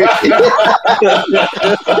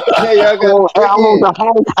 I want the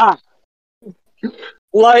whole pot.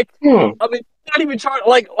 Like, I mean, not even trying.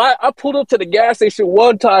 Like, I pulled up to the gas station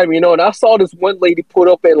one time, you know, and I saw this one lady put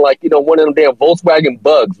up in, like, you know, one of them damn Volkswagen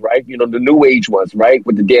Bugs, right? You know, the new age ones, right,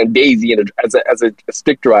 with the damn Daisy and as a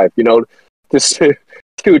stick drive, you know, just from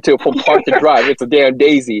park to drive. It's a damn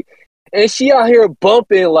Daisy, and she out here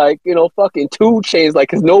bumping, like, you know, fucking 2 Chainz, like,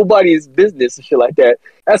 cause nobody's business and shit like that.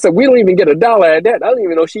 I said, we don't even get $1 at that. I don't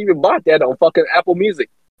even know she even bought that on fucking Apple Music,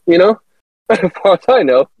 you know. As far as I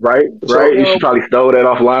know. Right. You should probably stole that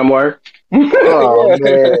off LimeWire. Oh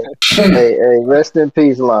man! Hey, rest in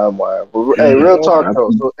peace, LimeWire. Hey, real talk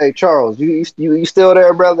though. So, hey, Charles, you still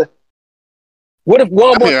there, brother? What if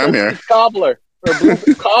Walmart I'm here. Cobbler or Blue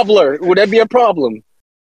Cobbler? Would that be a problem?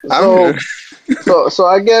 I'm here. So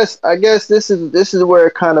I guess this is where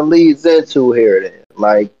it kind of leads into here. Then,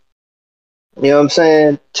 like, you know what I'm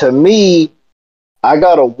saying? To me, I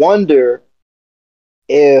gotta wonder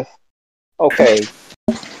if, okay,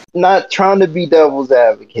 not trying to be devil's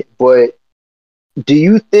advocate, but do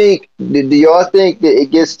y'all think that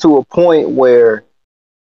it gets to a point where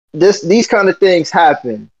these kind of things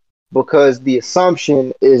happen because the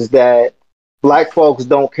assumption is that black folks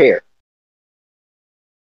don't care?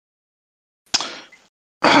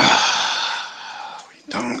 We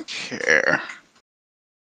don't care.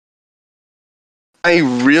 I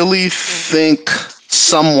really think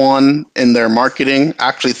someone in their marketing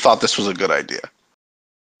actually thought this was a good idea.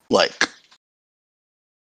 Like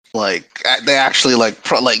they actually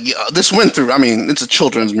this went through. I mean, it's a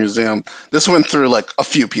children's museum. This went through like a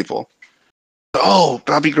few people. Oh,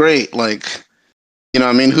 that'd be great. Like, you know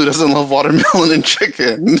what I mean? Who doesn't love watermelon and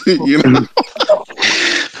chicken? You know?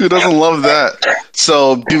 Who doesn't love that?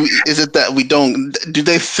 So is it that we don't, do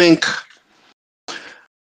they think,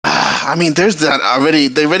 I mean, there's that already,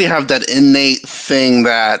 they already have that innate thing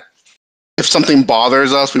that if something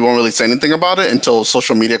bothers us, we won't really say anything about it until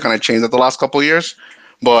social media kind of changed it the last couple of years.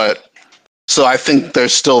 But, so I think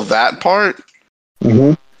there's still that part.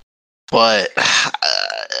 Mm-hmm. But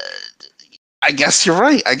I guess you're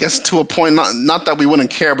right. I guess to a point, not that we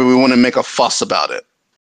wouldn't care, but we wouldn't make a fuss about it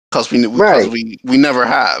because we never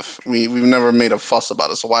have. We've never made a fuss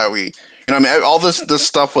about it. So why are we? You know, what I mean, all this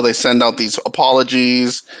stuff where they send out these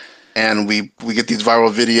apologies, and we get these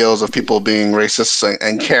viral videos of people being racist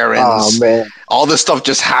and Karens. Oh man! All this stuff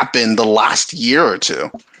just happened the last year or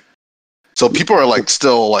two. So people are like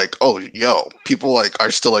still like, oh, yo, people like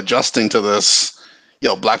are still adjusting to this.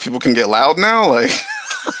 Yo, black people can get loud now, like.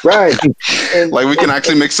 Right. And, like we can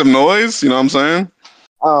actually make some noise, you know what I'm saying?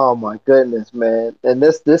 Oh my goodness, man. And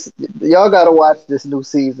this y'all gotta watch this new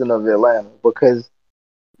season of Atlanta because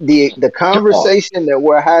the conversation that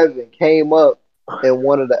we're having came up in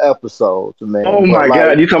one of the episodes, man. Oh my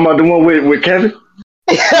God, you talking about the one with Kevin?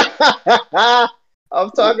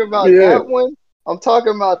 I'm talking about that one. I'm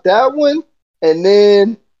talking about that one, and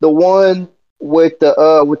then the one with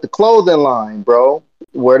the clothing line, bro,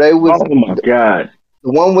 where they was. Oh my God.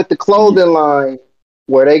 The one with the clothing line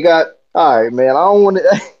where they got, all right, man, I don't want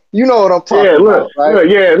to, you know what I'm talking about, right?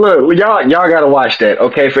 Look, y'all got to watch that,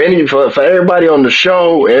 okay? For everybody on the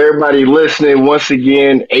show, everybody listening, once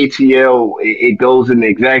again, ATL, it goes into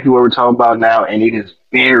exactly what we're talking about now, and it is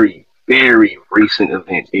very, very recent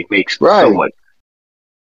event. It makes so much.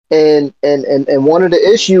 And one of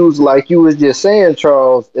the issues, like you was just saying,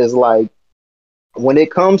 Charles, is like, when it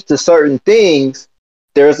comes to certain things,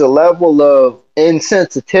 there's a level of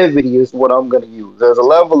insensitivity is what I'm going to use. There's a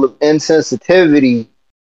level of insensitivity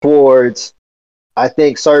towards, I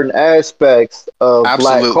think, certain aspects of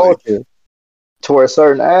Black culture, towards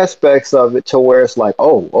certain aspects of it, to where it's like,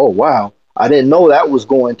 oh, wow, I didn't know that was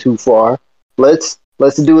going too far. Let's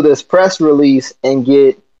do this press release and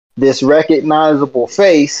get this recognizable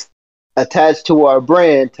face attached to our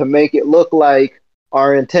brand to make it look like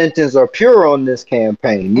our intentions are pure on this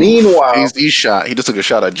campaign. Meanwhile, he just took a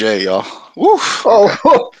shot at Jay, y'all. Oof.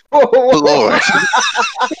 Oh, Lord.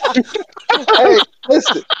 Hey,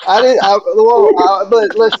 listen, I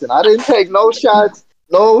didn't take no shots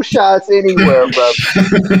anywhere,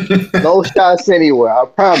 brother. No shots anywhere, I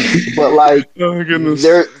promise. But like, oh my goodness,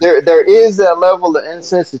 there is that level of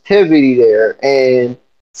insensitivity there, and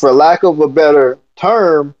for lack of a better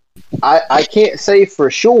term, I can't say for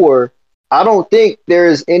sure. I don't think there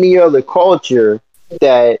is any other culture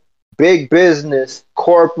that big business,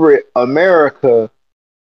 corporate America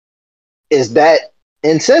is that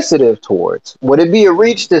insensitive towards. Would it be a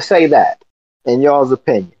reach to say that, in y'all's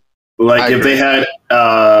opinion? Like if they had,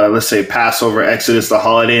 let's say, Passover, Exodus, the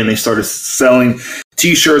holiday, and they started selling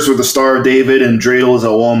T-shirts with the Star of David and dreidels at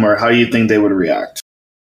Walmart, how do you think they would react?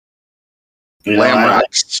 You know, lamb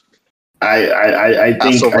racks. I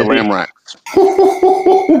think Passover lamb rack.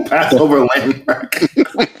 Passover lamb rack.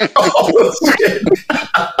 Oh, shit.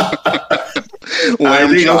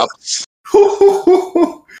 Lamb chops.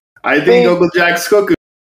 I think Uncle Jack's cooking,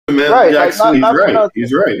 man. Right, Jack's,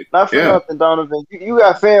 he's right. Not for nothing, Donovan. You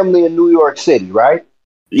got family in New York City, right?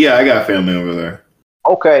 Yeah, I got family over there.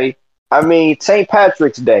 Okay. I mean, St.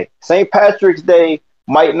 Patrick's Day. St. Patrick's Day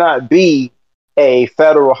might not be a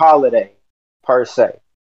federal holiday, per se.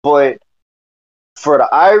 But for the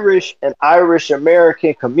Irish and Irish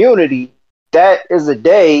American community, that is a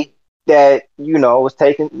day that, you know, is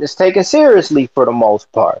taken seriously for the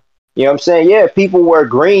most part. You know what I'm saying? Yeah, people wear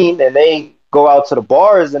green and they go out to the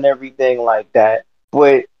bars and everything like that.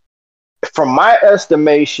 But from my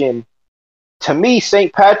estimation, to me,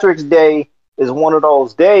 St. Patrick's Day is one of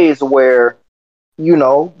those days where, you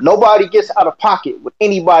know, nobody gets out of pocket with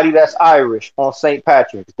anybody that's Irish on St.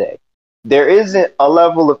 Patrick's Day. There isn't a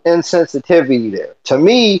level of insensitivity there. To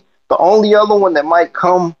me, the only other one that might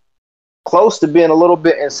come close to being a little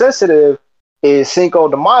bit insensitive is Cinco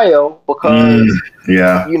de Mayo, because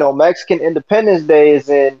you know, Mexican Independence Day is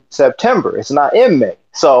in September. It's not in May.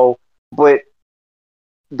 So, but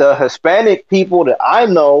the Hispanic people that I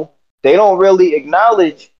know, they don't really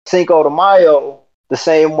acknowledge Cinco de Mayo the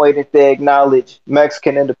same way that they acknowledge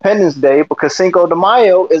Mexican Independence Day, because Cinco de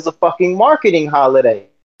Mayo is a fucking marketing holiday,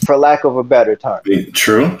 for lack of a better term.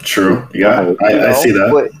 True. Yeah, I see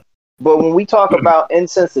that. But when we talk about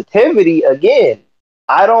insensitivity, again,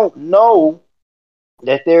 I don't know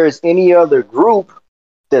that there is any other group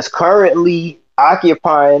that's currently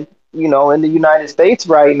occupying, in the United States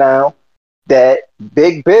right now, that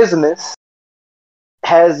big business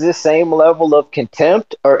has this same level of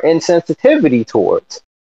contempt or insensitivity towards.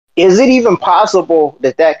 Is it even possible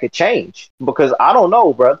that could change? Because I don't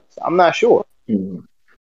know, bro. I'm not sure.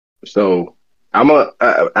 So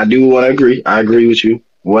I do want to agree. I agree with you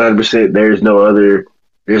 100%. There's no other,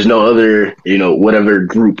 whatever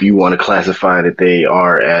group you want to classify that they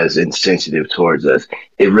are as insensitive towards us.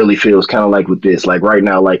 It really feels kind of like with this, like right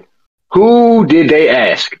now, like who did they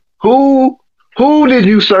ask? Who did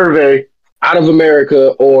you survey out of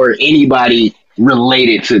America or anybody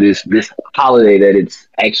related to this holiday that it's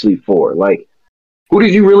actually for? Like, who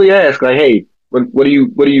did you really ask? Like, hey, what do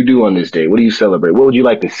you do on this day? What do you celebrate? What would you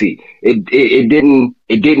like to see? It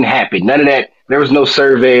didn't happen. None of that. There was no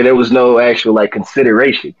survey. There was no actual like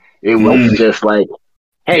consideration. It was just like,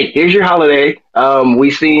 hey, here's your holiday.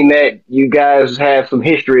 We seen that you guys have some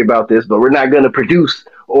history about this, but we're not going to produce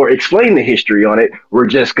or explain the history on it. We're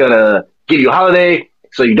just gonna give you a holiday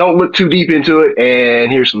so you don't look too deep into it. And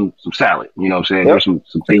here's some salad. You know what I'm saying? Yep. Here's some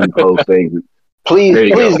themed clothes things.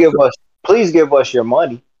 Please give us your money. Please give us your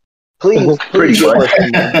money. Please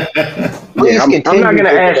I'm not going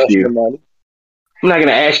to ask you. I'm not going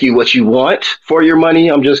to ask you what you want for your money.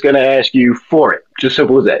 I'm just going to ask you for it. Just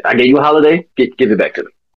simple as that. I gave you a holiday. Give it back to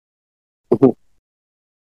me.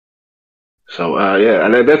 So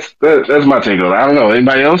that's my take on it. I don't know.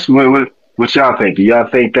 Anybody else? What y'all think? Do y'all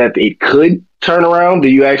think that it could turn around? Do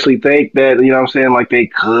you actually think that, you know what I'm saying, like they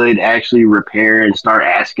could actually repair and start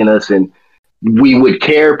asking us and we would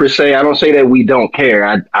care per se? I don't say that we don't care.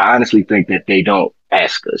 I honestly think that they don't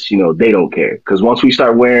ask us. They don't care. Because once we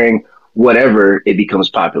start wearing whatever, it becomes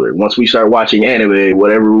popular. Once we start watching anime,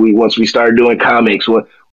 once we start doing comics,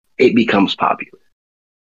 it becomes popular.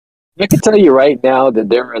 I can tell you right now that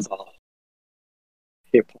there is a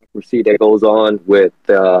hypocrisy that goes on with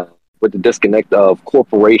the disconnect of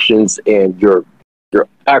corporations and your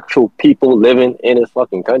actual people living in this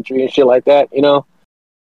fucking country and shit like that,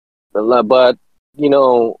 But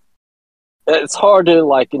it's hard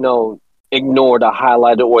to ignore the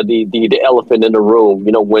highlighter or the elephant in the room,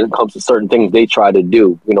 when it comes to certain things they try to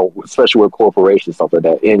do, especially with corporations, stuff like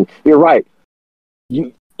that. And you're right.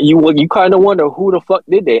 You kind of wonder who the fuck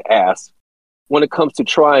did they ask when it comes to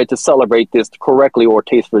trying to celebrate this correctly or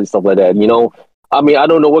tastefully, stuff like that. I mean, I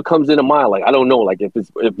don't know what comes into mind. Like, I don't know. Like, if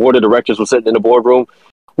board of directors were sitting in the boardroom,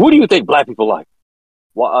 what do you think black people like?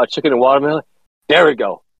 Chicken and watermelon? There we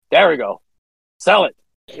go. Sell it.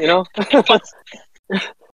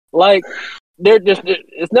 Like,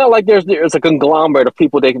 it's not like there's a conglomerate of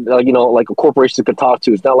people they can, like a corporation could talk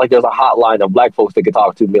to. It's not like there's a hotline of black folks they could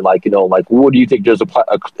talk to and be like, like, what do you think there's a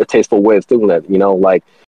tasteful way of doing that?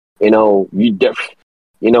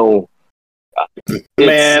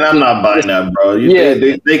 Man, I'm not buying that, bro.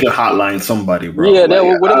 They could hotline somebody, bro. Yeah,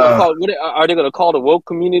 are they gonna call the woke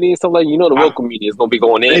community and stuff like? The woke community is gonna be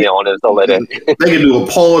going in on it and stuff like that. They could do a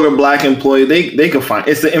poll of the black employee. They could find.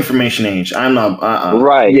 It's the information age. I'm not.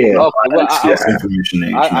 Right. Yeah. Okay, It's information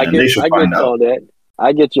age. I get you on that.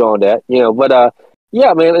 I get you on that. But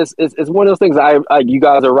yeah, man, it's one of those things. You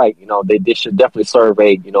guys are right. They should definitely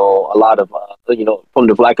survey. A lot of from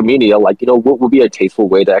the black community, what would be a tasteful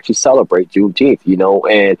way to actually celebrate Juneteenth.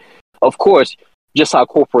 And of course, just how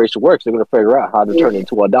corporation works, they're going to figure out how to turn it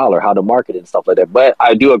into $1, how to market it and stuff like that. But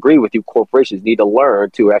I do agree with you. Corporations need to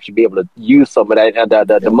learn to actually be able to use some of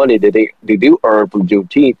the money that they do earn from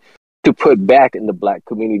Juneteenth to put back in the black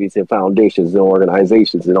communities and foundations and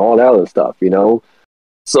organizations and all that other stuff.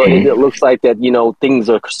 So it looks like that, things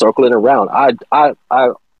are circling around. I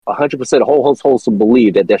 100% wholesome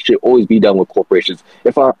believe that should always be done with corporations.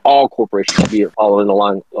 If all corporations should be following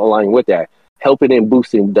along with that, helping and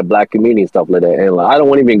boosting the black community and stuff like that. And I don't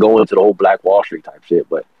want to even go into the whole Black Wall Street type shit,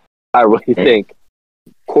 but I really think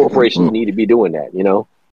corporations need to be doing that,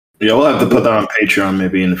 Yeah, we'll have to put that on Patreon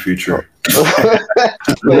maybe in the future.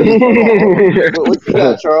 What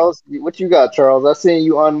you got, Charles? I seen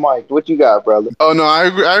you unmiked. What you got, brother? Oh no, I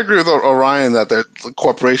agree with Orion that the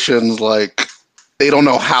corporations they don't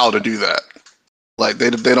know how to do that. Like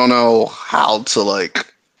they don't know how to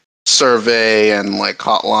survey and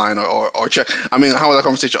hotline or check. I mean, how was that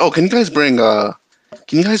conversation? Oh, can you guys bring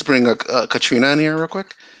Katrina in here real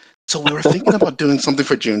quick? So we were thinking about doing something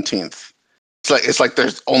for Juneteenth. it's like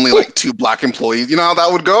there's only like 2 black employees. You know how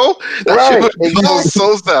that would go? That Right. shit would go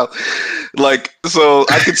so south. Like, so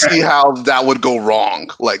I could see how that would go wrong.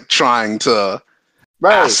 Like trying to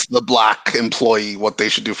ask the black employee what they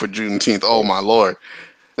should do for Juneteenth. Oh my lord,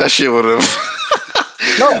 that shit would have.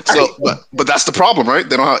 No. So, but that's the problem, right?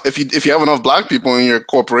 They don't have if you have enough black people in your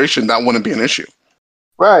corporation, that wouldn't be an issue.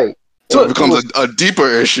 Right. So it becomes a deeper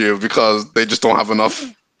issue because they just don't have enough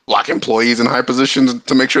black employees in high positions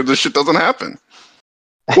to make sure this shit doesn't happen.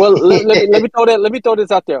 Well, let me throw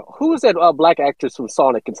this out there. Who is that black actress from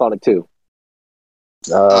Sonic and Sonic 2?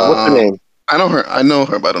 What's her name? I know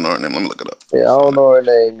her, but I don't know her name. Let me look it up. Yeah, I don't know her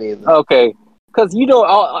name either. Okay, because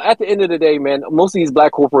at the end of the day, man, most of these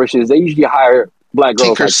black corporations, they usually hire black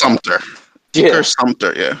girls. Tinker Sumter. Tinker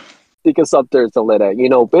Sumter, yeah. Tinker Sumter and something like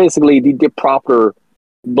that. Basically the proper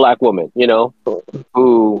black woman,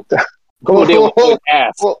 who they would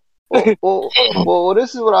ask. Well,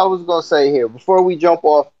 this is what I was gonna say here before we jump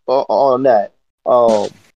off on that.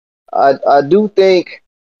 I do think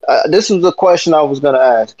this was the question I was gonna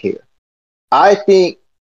ask here. I think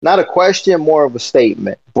not a question, more of a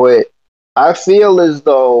statement, but I feel as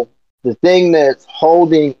though the thing that's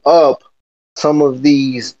holding up some of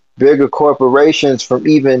these bigger corporations from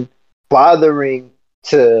even bothering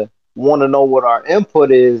to want to know what our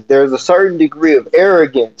input is, there's a certain degree of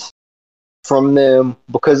arrogance from them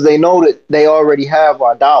because they know that they already have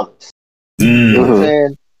our dollars. You know what I'm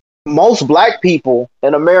saying? Most black people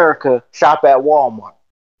in America shop at Walmart.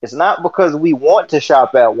 It's not because we want to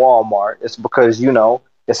shop at Walmart. It's because,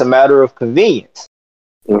 it's a matter of convenience.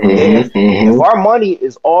 If our money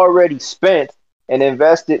is already spent and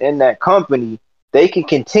invested in that company, they can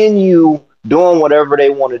continue doing whatever they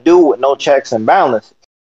want to do with no checks and balances.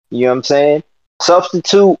 You know what I'm saying?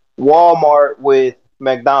 Substitute Walmart with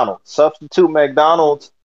McDonald's. Substitute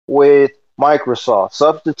McDonald's with Microsoft.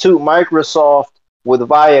 Substitute Microsoft with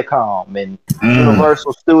Viacom and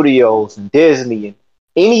Universal Studios and Disney and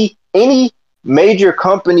any major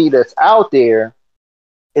company that's out there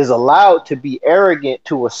is allowed to be arrogant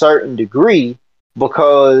to a certain degree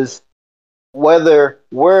because whether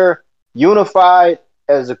we're unified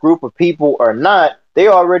as a group of people or not, they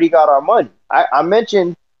already got our money. I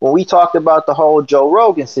mentioned when we talked about the whole Joe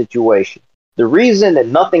Rogan situation, the reason that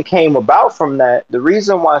nothing came about from that, the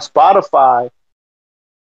reason why Spotify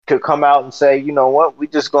could come out and say, you know what, we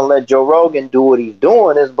just gonna let Joe Rogan do what he's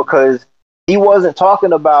doing is because he wasn't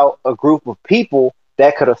talking about a group of people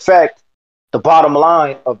that could affect the bottom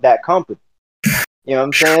line of that company. You know what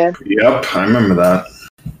I'm saying? Yep, I remember that.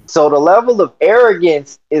 So the level of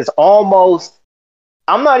arrogance is almost,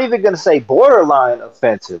 I'm not even going to say borderline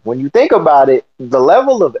offensive. When you think about it, the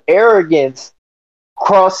level of arrogance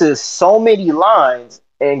crosses so many lines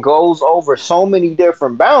and goes over so many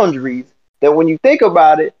different boundaries that when you think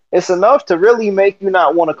about it, it's enough to really make you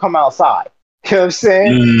not want to come outside. You know what I'm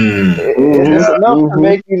saying? It's enough to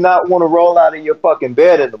make you not want to roll out of your fucking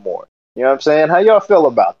bed in the morning. You know what I'm saying? How y'all feel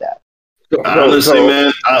about that? Honestly,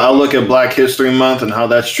 man, I look at Black History Month and how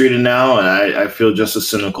that's treated now, and I feel just as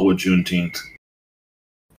cynical with Juneteenth.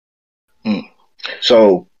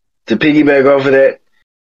 So, to piggyback off of that,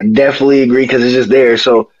 I definitely agree because it's just there.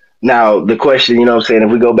 So, now the question, you know what I'm saying,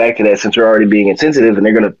 if we go back to that, since we're already being insensitive and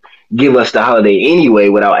they're going to give us the holiday anyway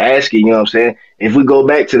without asking, you know what I'm saying? If we go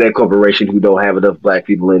back to that corporation who don't have enough black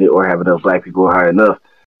people in it or have enough black people high enough,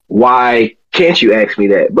 why can't you ask me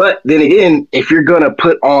that? But then again, if you're going to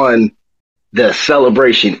put on the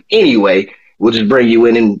celebration anyway, we'll just bring you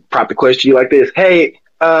in and prop the question you like this. Hey,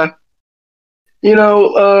 Jonathan,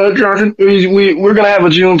 we're going to have a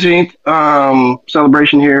Juneteenth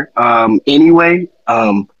celebration here anyway,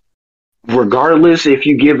 regardless if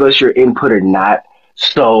you give us your input or not.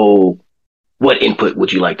 So what input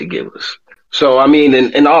would you like to give us? So, I mean,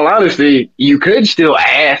 in all honesty, you could still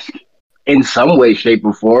ask in some way, shape,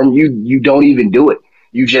 or form. You don't even do it.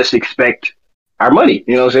 You just expect our money.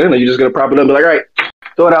 You know what I'm saying? You're just going to prop it up and be like, all right,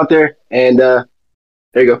 throw it out there. And there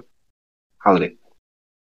you go. Holiday.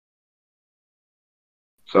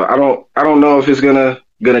 So I don't know if it's gonna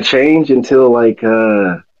change until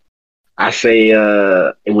I say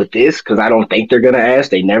with this, because I don't think they're gonna ask.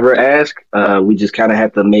 They never ask. We just kind of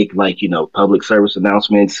have to make public service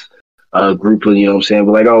announcements. Group of, you know what I'm saying,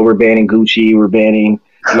 we're like, oh, we're banning Gucci, we're banning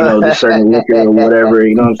this certain liquor or whatever.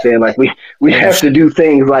 You know what I'm saying? Like we have to do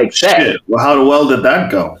things like that. Shit. Well, how well did that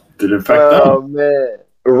go? Did it affect them? Oh man.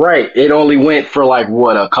 Right. It only went for I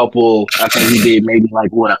think he did maybe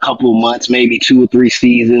a couple months, maybe 2 or 3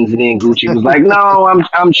 seasons, and then Gucci was like, no,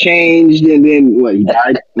 I'm changed, and then what, he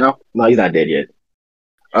died? No, he's not dead yet.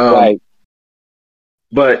 Right.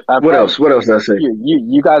 But what else? What else did I say?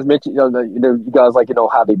 You guys mentioned you guys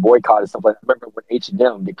how they boycott and stuff like that. I remember when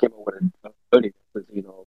H&M they came up with a hoodie that says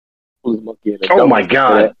Blues Monkey and Oh my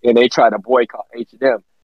God! And they tried to boycott H&M.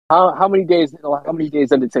 How many days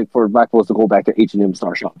did it take for Black folks to go back to H&M and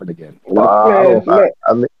start shopping again? I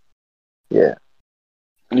mean, yeah.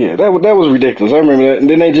 Yeah, that was ridiculous. I remember that. And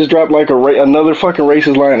then they just dropped like another fucking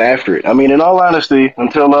racist line after it. I mean, in all honesty,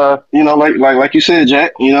 until like you said,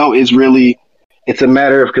 Jack, it's a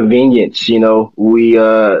matter of convenience. We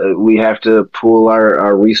have to pool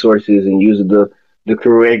our resources and use it the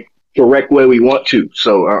correct way we want to.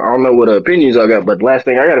 So I don't know what opinions I got, but the last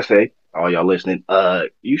thing I gotta say, all y'all listening,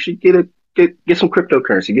 you should get some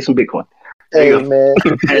cryptocurrency, get some Bitcoin. Hey man,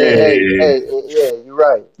 hey, yeah,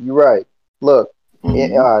 you're right. Look. Yeah,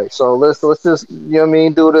 all right, so let's just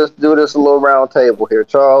do this a little round table here,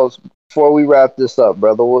 Charles. Before we wrap this up,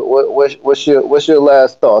 brother, what's your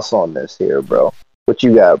last thoughts on this here, bro? What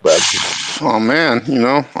you got, brother? Oh man,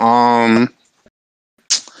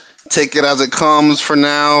 take it as it comes for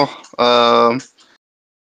now.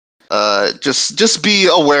 Just be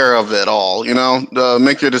aware of it all.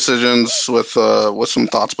 Make your decisions with some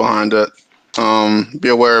thoughts behind it. Be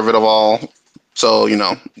aware of it all. So,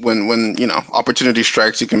 when opportunity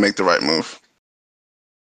strikes, you can make the right move.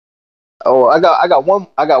 Oh, I got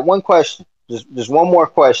one question. Just one more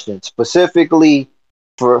question, specifically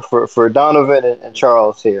for Donovan and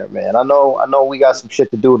Charles here, man. I know we got some shit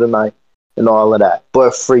to do tonight and all of that.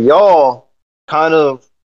 But for y'all kind of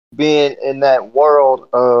being in that world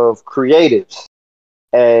of creatives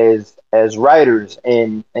as writers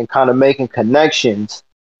and kind of making connections,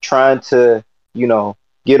 trying to,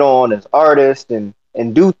 get on as artists and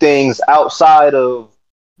do things outside of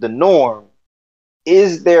the norm,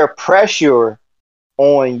 is there pressure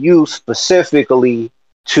on you specifically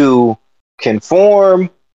to conform?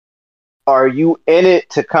 Are you in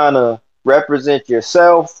it to kind of represent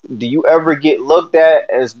yourself? Do you ever get looked at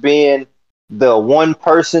as being the one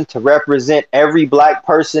person to represent every Black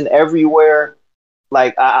person everywhere?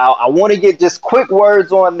 Like, I want to get just quick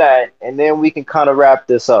words on that, and then we can kind of wrap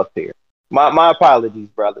this up here. My apologies,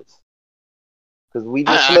 brothers. Because we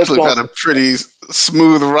just actually had a pretty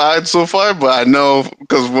smooth ride so far, but I know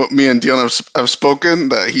because what me and Dion have spoken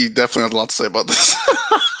that he definitely has a lot to say about this.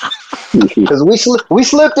 Because we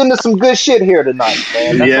slipped into some good shit here tonight,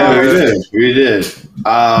 man. We did.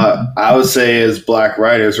 I would say as Black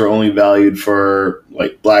writers, we're only valued for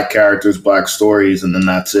like Black characters, Black stories, and then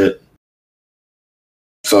that's it.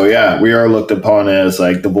 So yeah, we are looked upon as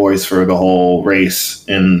like the voice for the whole race,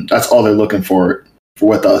 and that's all they're looking for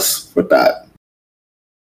with us with that.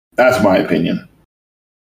 That's my opinion.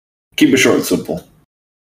 Keep it short and simple.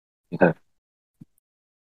 Okay.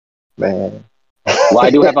 Man. Well,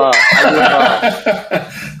 I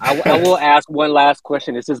will ask one last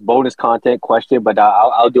question. It's just bonus content question, but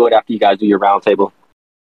I'll do it after you guys do your roundtable.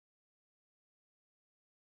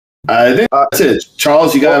 I think that's it.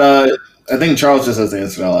 Charles, you got I think Charles just has to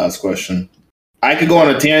answer that last question. I could go on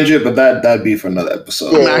a tangent, but that'd be for another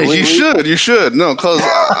episode. Yeah, you should. No, because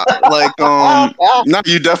no,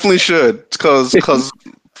 you definitely should. Because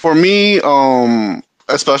for me,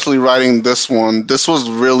 especially writing this one, this was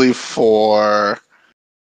really for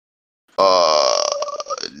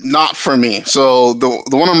not for me. So the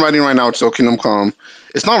one I'm writing right now, which is O Kingdom Come,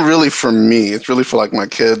 it's not really for me. It's really for like my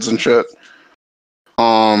kids and shit.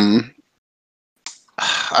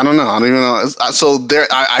 I don't know. I don't even know. So there,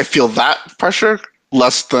 I feel that pressure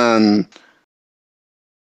less than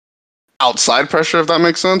outside pressure, if that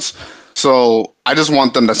makes sense. So I just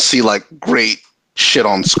want them to see like great shit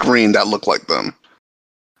on screen that look like them.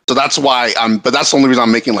 So that's why but that's the only reason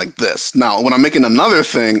I'm making like this. Now, when I'm making another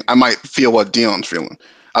thing, I might feel what Dion's feeling.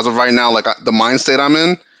 As of right now, like the mind state I'm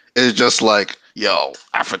in is just like, yo,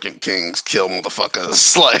 African kings kill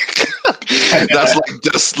motherfuckers. Like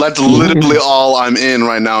that's literally all I'm in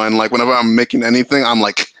right now. And like whenever I'm making anything, I'm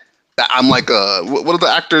like what do the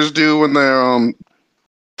actors do when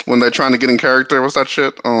they're trying to get in character? What's that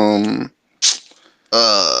shit?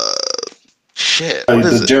 Shit. What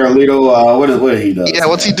is it? Jared Leto, what he does? Yeah,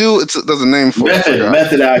 what's he do? There's a name for it.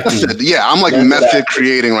 Method acting. Yeah, I'm like method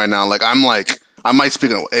creating right now. Like I'm like I might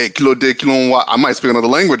speak I might speak another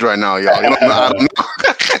language right now, y'all. I don't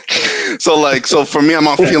know. So for me, I'm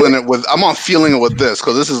not feeling it with this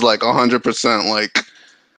because this is like 100% like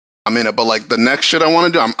I'm in it. But like the next shit I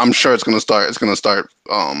want to do, I'm sure it's gonna start.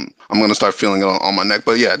 I'm gonna start feeling it on my neck.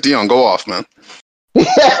 But yeah, Dion, go off, man.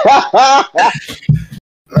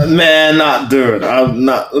 Man, not dude. I'm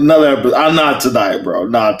not tonight, bro.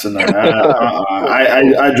 Not tonight.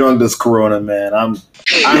 I drunk this Corona, man. I'm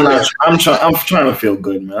trying to feel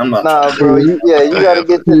good, man. I'm not. Nah, bro. You gotta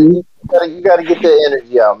get you gotta get that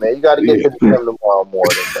energy out, man. You gotta get to the gym tomorrow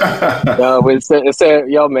morning. No, it said,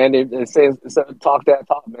 yo, man. It says talk that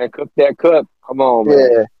talk, man. Cook that cook. Come on,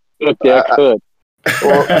 man. Cook that cook.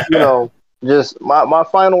 Well, just my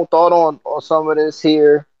final thought on some of this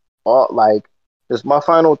here, just my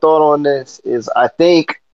final thought on this is I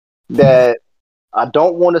think that I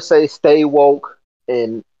don't want to say stay woke,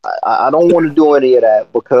 and I don't want to do any of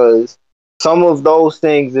that because some of those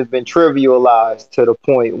things have been trivialized to the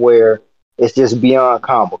point where it's just beyond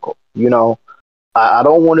comical. I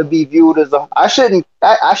don't want to be viewed as I shouldn't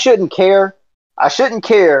care. I shouldn't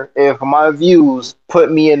care if my views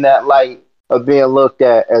put me in that light of being looked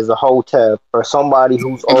at as a hotep or somebody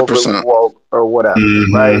who's 100%. overly woke or whatever,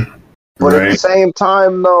 right? But at the same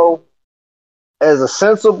time, though, as a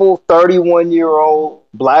sensible 31-year-old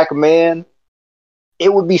black man,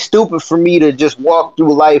 it would be stupid for me to just walk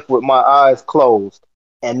through life with my eyes closed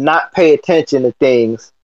and not pay attention to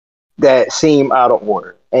things that seem out of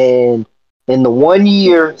order. And in the 1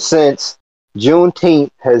 year since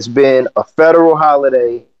Juneteenth has been a federal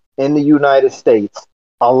holiday in the United States,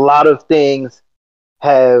 a lot of things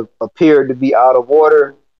have appeared to be out of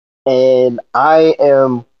order, and I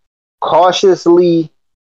am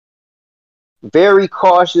very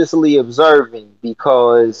cautiously observing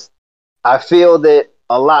because I feel that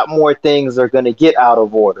a lot more things are going to get out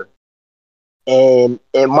of order, and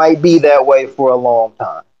it might be that way for a long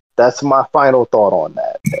time. That's my final thought on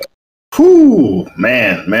that. Whew,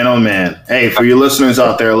 man, oh man. Hey, for your listeners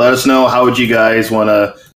out there, let us know how would you guys want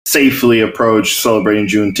to safely approach celebrating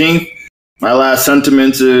Juneteenth. My last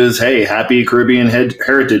sentiment is, hey, happy Caribbean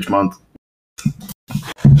Heritage Month.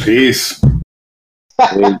 Peace.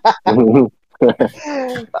 We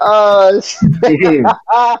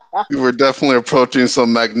were definitely approaching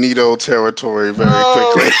some Magneto territory very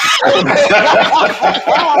quickly.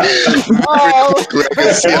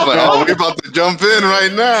 We're about to jump in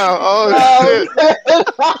right now. Oh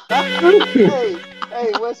shit.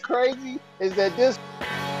 Hey, what's crazy is that this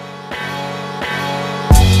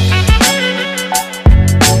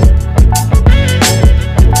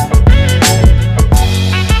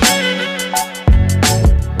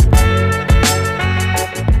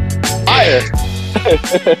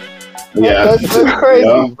that's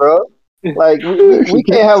crazy, bro. Like we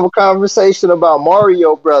can't have a conversation about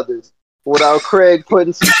Mario Brothers without Craig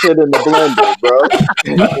putting some shit in the blender, bro.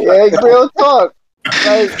 Yeah, it's real talk.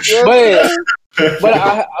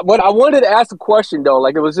 But I wanted to ask a question though.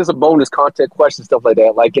 Like it was just a bonus content question, stuff like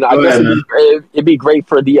that. Like I guess it'd be great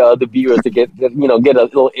for the viewers to get a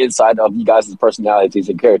little insight of you guys' personalities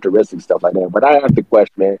and characteristics, stuff like that. But I have the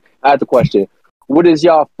question, man. What is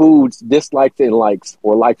y'all foods dislikes and likes,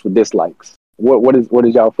 or likes with dislikes? What is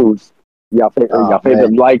y'all foods? Y'all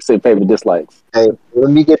favorite likes and favorite dislikes. Hey,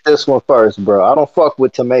 let me get this one first, bro. I don't fuck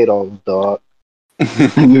with tomatoes, dog.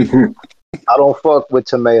 I don't fuck with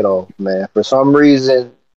tomatoes, man. For some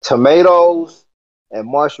reason, tomatoes and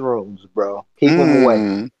mushrooms, bro. Keep them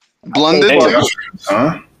away. Blended too?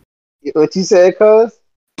 Huh? What you said, cuz?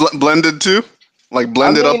 Blended too? Like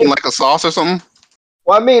blended up in like a sauce or something?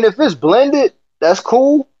 Well, I mean, if it's blended, that's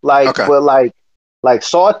cool. But like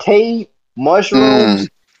sauteed mushrooms,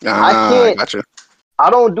 I can't. Gotcha. I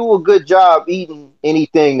don't do a good job eating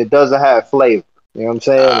anything that doesn't have flavor. You know what I'm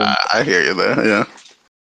saying? I hear you there. Yeah.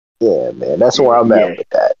 Yeah, man. That's where I'm at with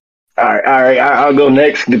that. All right. I'll go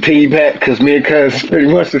next to piggyback because me and Cuz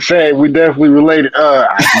pretty much the same. We definitely related.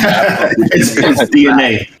 It's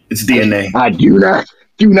DNA. It's DNA. I do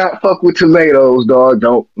not fuck with tomatoes, dog.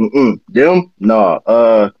 Don't. Them?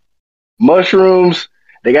 No. Mushrooms,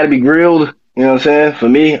 they got to be grilled. You know what I'm saying? For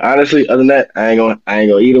me, honestly, other than that, I ain't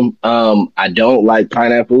gonna eat them. I don't like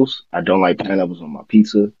pineapples. I don't like pineapples on my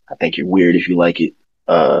pizza. I think you're weird if you like it.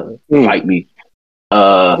 Like me.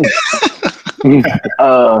 I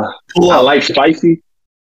like spicy.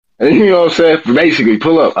 You know what I'm saying? Basically,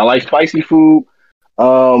 pull up. I like spicy food.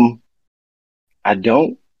 I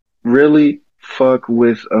don't really fuck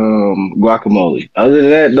with guacamole. Other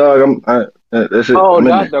than that, dog, that's it. Oh,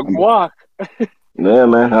 not the guac. Yeah,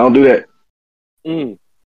 man, I don't do that.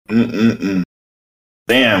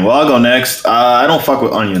 Damn. Well, I'll go next. I don't fuck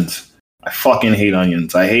with onions. I fucking hate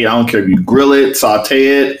onions. I don't care if you grill it, saute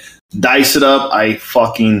it, dice it up. I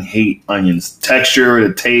fucking hate onions. Texture,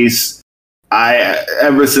 the taste.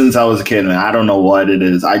 Ever since I was a kid, man, I don't know what it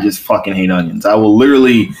is. I just fucking hate onions. I will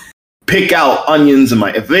literally pick out onions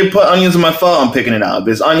if they put onions in my pho, I'm picking it out. If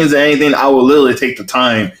there's onions in anything, I will literally take the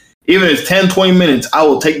time. even if it's 10, 20 minutes, I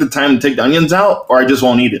will take the time to take the onions out, or I just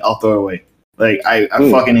won't eat it. I'll throw it away. Like I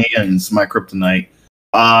fucking hate onions. My kryptonite.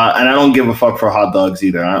 And I don't give a fuck for hot dogs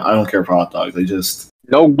either. I don't care for hot dogs. They just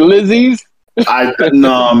No glizzies.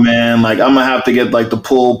 no, man. Like I'm gonna have to get like the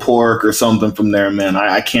pulled pork or something from there, man.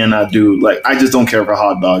 I cannot do like I just don't care for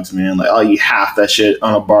hot dogs, man. Like I'll eat half that shit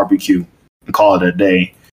on a barbecue and call it a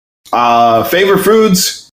day. Favorite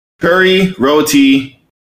foods: curry, roti,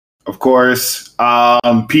 of course,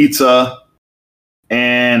 pizza,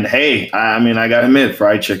 and hey, I mean I gotta admit,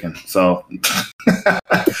 fried chicken. So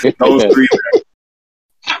those three.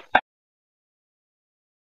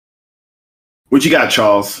 What you got,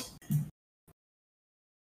 Charles?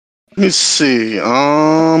 Let me see.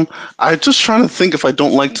 I'm just trying to think if I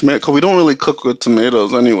don't like tomato, because we don't really cook with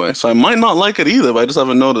tomatoes anyway. So I might not like it either, but I just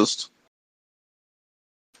haven't noticed.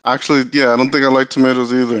 Actually, yeah, I don't think I like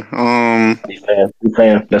tomatoes either. Big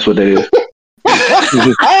fan. That's what that is.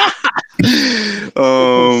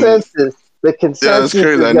 The consensus. Yeah, that's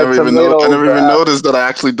crazy. I never even noticed that I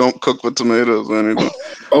actually don't cook with tomatoes or anything.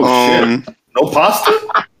 Oh shit! No pasta?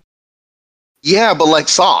 Yeah, but like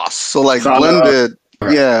sauce. So like blended.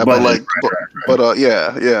 Yeah, but like,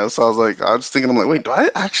 yeah. So I was thinking, I'm like, wait, do I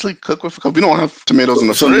actually cook with? Because we don't have tomatoes in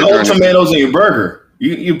the fridge. So no tomatoes in your burger.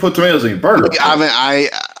 You put tomatoes in your burger. I mean,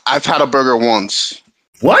 I've had a burger once.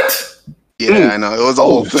 What? Yeah, I know. It was a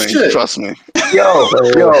whole thing. Shit. Trust me. Yo. I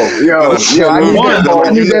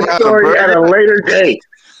need that story at a later date.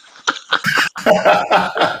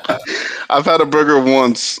 I've had a burger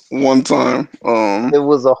one time. It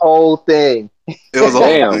was a whole thing. It was a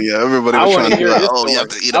whole thing. Yeah, everybody was trying to be like, "Oh, you have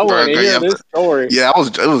to eat a burger." Story. Yeah, it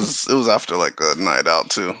was after like a night out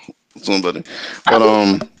too. Somebody,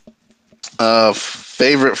 but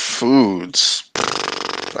favorite foods.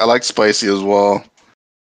 I like spicy as well.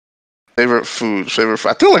 Favorite food.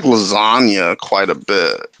 I think I like lasagna quite a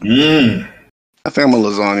bit. I think I'm a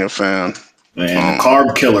lasagna fan. Man, the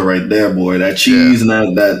carb killer right there, boy. That cheese and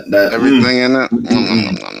that everything in it.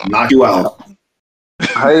 Knock you out.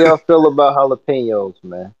 How y'all feel about jalapenos,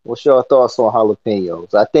 man? What's your thoughts on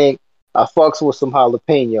jalapenos? I think I fucks with some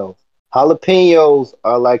jalapenos. Jalapenos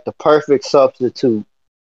are like the perfect substitute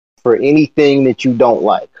for anything that you don't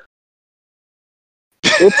like.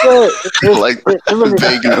 Like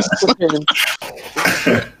Vegas.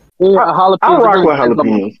 I'll rock with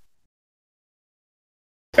jalapenos.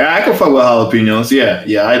 Yeah, I can fuck with jalapenos. Yeah,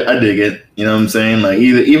 I dig it. You know what I'm saying? Like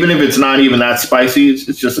even if it's not even that spicy, it's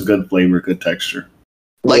just a good flavor, good texture.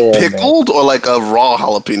 Like pickled or like a raw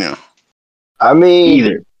jalapeno? I mean,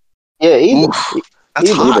 either. Yeah, either. Oof,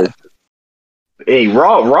 that's hot. Hey,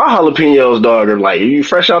 raw jalapenos, dog, are like you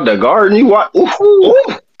fresh out the garden. You want?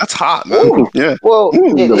 That's hot, man. Ooh. Yeah. Well,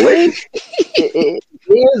 it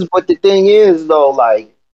is, but the thing is, though,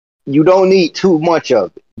 like you don't need too much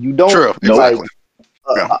of it. You don't. True. Exactly.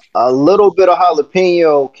 A little bit of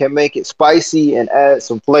jalapeno can make it spicy and add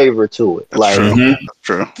some flavor to it. That's true. That's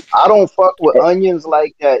true. I don't fuck with onions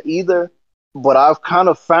like that either, but I've kind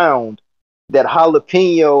of found that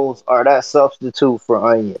jalapenos are that substitute for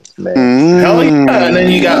onions, man. Hell yeah. And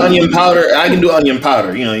then you got onion powder. I can do onion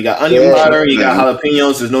powder. You know, you got onion powder, you got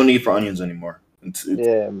jalapenos. There's no need for onions anymore. It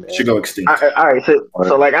should go extinct. All right, so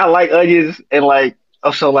like I like onions and like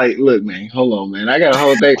so like look, man, hold on, man. I got a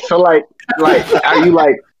whole thing. So like are you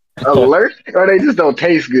like allergic or they just don't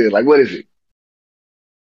taste good? Like what is it?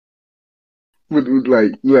 It's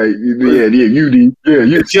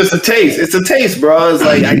just a taste. It's a taste, bro. It's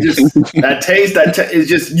like it's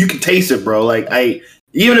just you can taste it, bro. Like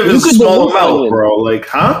even if it's a small amount, bro. Like,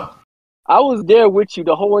 huh? I was there with you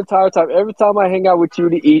the whole entire time. Every time I hang out with you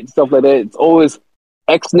to eat and stuff like that, it's always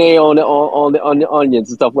X-nay on the onions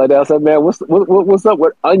and stuff like that. I said, man, what's up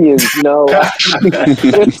with onions? You know,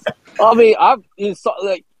 I mean,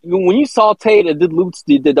 like when you saute it dilutes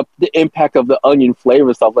the impact of the onion flavor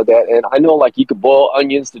and stuff like that. And I know like you could boil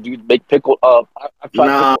onions to make pickled up. I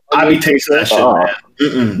be tasting that shit, man.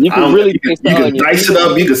 You can really taste the onion. You can dice it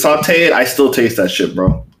up. You can saute it. I still taste that shit,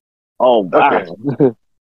 bro. Oh wow. Okay.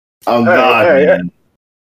 Oh God, man.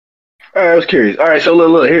 All right, I was curious. All right, so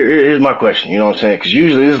look, here's my question. You know what I'm saying? Because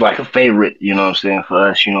usually this is like a favorite. You know what I'm saying for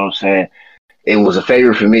us. You know what I'm saying? It was a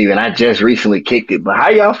favorite for me, and I just recently kicked it. But how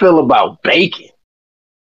y'all feel about bacon?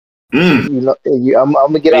 You know, I'm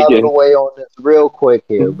gonna get out of the way on this real quick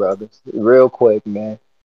here, brothers. Real quick, man.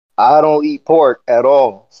 I don't eat pork at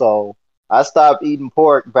all, so I stopped eating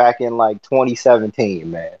pork back in like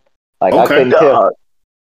 2017, man. Like I couldn't tell.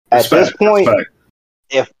 At this point,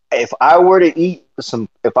 if I were to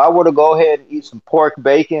go ahead and eat some pork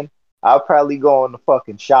bacon, I'll probably go into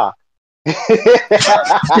fucking shock. Yeah.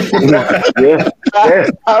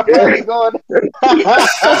 I'm really going.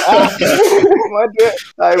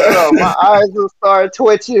 Like, bro, my eyes will start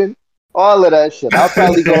twitching. All of that shit. I'll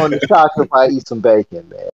probably go in the shock if I eat some bacon,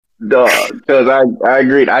 man. Dog, because I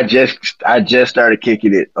agreed. I just started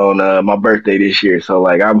kicking it on my birthday this year. So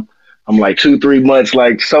like I'm like 2-3 months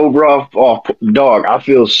like sober off dog. I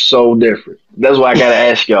feel so different. That's why I gotta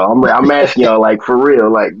ask y'all. I'm asking y'all like for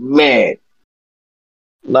real. Like man,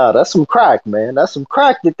 Nah, that's some crack, man. That's some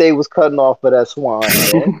crack that they was cutting off of that swine,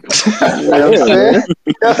 man. You know what I'm saying?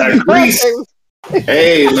 That's some That crack grease. they was-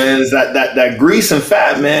 Hey man, it's that grease and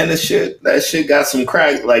fat, man. That shit got some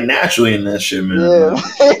crack like naturally in that shit, man. Yeah.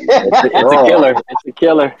 It's a killer. It's a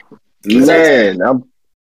killer. man, I'm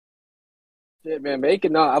Shit, man,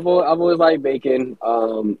 bacon. No, I've always liked bacon.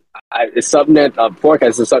 It's something that pork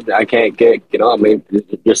is something I can't get. You know, I mean,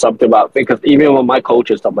 there's something about because even with my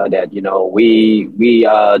coach and stuff like that, you know, we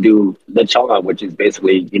do lechon, which is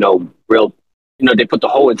basically real. You know, they put the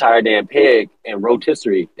whole entire damn pig and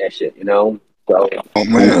rotisserie that shit. You know, so Oh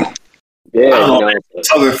man. yeah, I don't you know, know.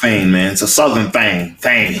 Southern thing, man. It's a Southern thing.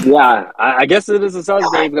 Yeah, I guess it is a southern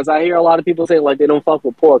thing because I hear a lot of people say like they don't fuck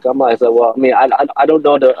with pork. I'm like, so, well, I mean, I don't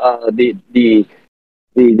know the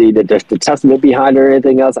testament behind it or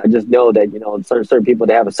anything else. I just know that certain people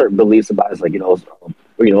they have a certain beliefs about it. It's like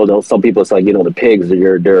some people it's like the pigs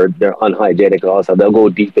they're unhygienic also. They'll go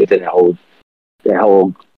deep into that whole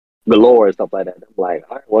the lore and stuff like that. I'm like,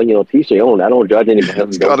 all right, well, teach your own. I don't judge anybody.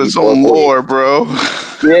 It's got its own lore, bro.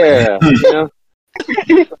 Yeah,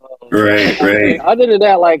 Right. Other than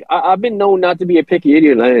that, like I've been known not to be a picky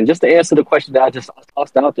idiot, and just to answer the question that I just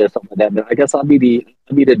tossed out there, something like that. But I guess I'll be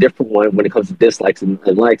the different one when it comes to dislikes and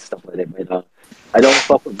likes stuff like that. But I don't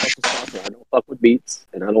fuck with Brussels sprouts, I don't fuck with beets,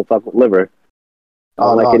 and I don't fuck with liver. I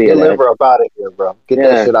don't like any get of that. liver up out of here, bro. Get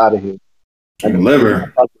that shit out of here.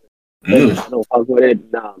 Liver. I don't fuck with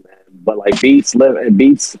it, nah, man. But like beets, liver, and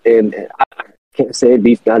beets, and I can't say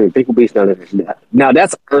beets down here. Pickle beets down here. Now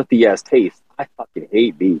that's earthy ass taste. I fucking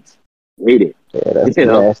hate beets. Hate it. Yeah, that's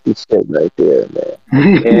nasty shit right there, man.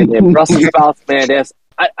 And Brussels sprouts, man,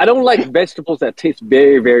 I don't like vegetables that taste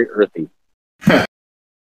very, very earthy.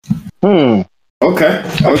 Okay.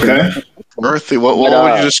 Earthy. What would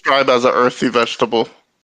you describe as an earthy vegetable?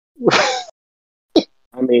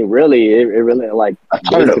 I mean, really, it really like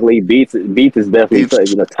basically beets is definitely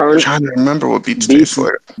I'm turnip. trying to remember what beets taste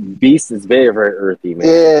like. Beets is very, very earthy, man.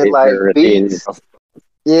 Yeah, it's like beets.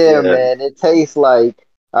 Yeah, man, it tastes like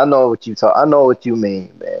I know what you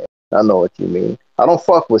mean, man. I know what you mean. I don't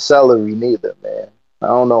fuck with celery neither, man. I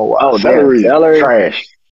don't know why. Oh, celery trash.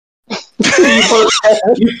 You put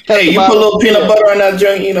a little peanut butter on that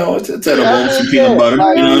joint, it's edible. Some peanut butter,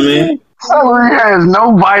 like, you know what I mean? Celery has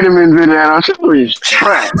no vitamins in it. Celery is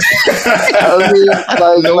trash. I mean,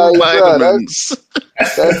 No vitamins.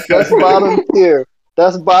 That's bottom tier.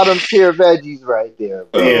 That's bottom tier veggies right there,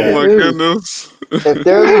 bro. Oh my goodness. If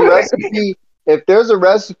there's a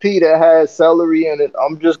recipe that has celery in it,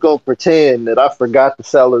 I'm just gonna pretend that I forgot the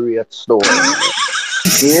celery at the store.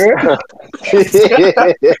 Yeah.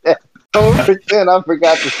 Don't pretend I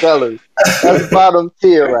forgot the celery. That's bottom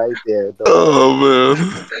tier right there, though. Oh man.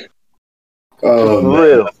 Oh, For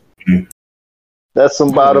real. That's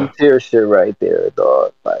some bottom tier shit right there,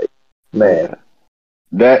 dog. Like, man.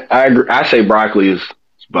 That I agree. I say broccoli is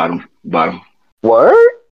bottom.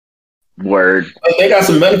 Word? They got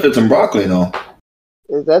some benefits in broccoli, though.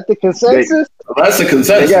 Is that the consensus? That's the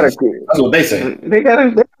consensus. That's what they say. They got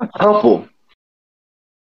a couple.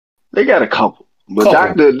 They got a couple. But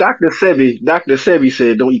Dr. Sebi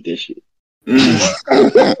said don't eat this shit. And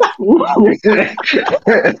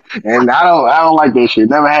I don't like that shit.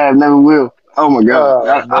 Never have, never will. Oh my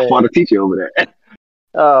god. I fought a teacher over that.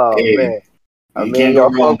 Oh man. You can't go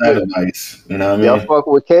wrong with that advice. You know what I mean? Y'all fuck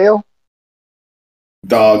with kale?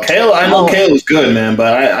 Dog, kale. I know kale is good, man,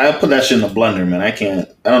 but I put that shit in the blender, man. I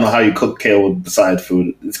don't know how you cook kale with side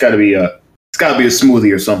food. It's got to be a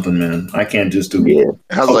smoothie or something, man. I can't just do it. It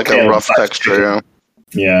has like a rough texture,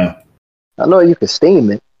 yeah. I know you can steam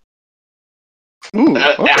it. Ooh,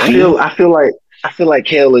 okay. I feel like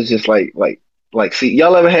kale is just like see,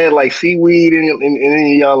 y'all ever had like seaweed in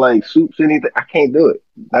any of y'all like soups or anything? I can't do it.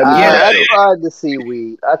 I tried the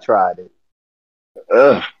seaweed. I tried it.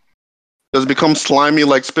 Ugh. Does it become slimy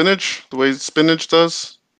like spinach? The way spinach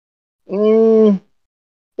does? It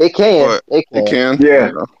can. It can.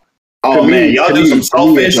 Yeah. Oh man, y'all do some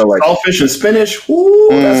saltfish and spinach. Ooh,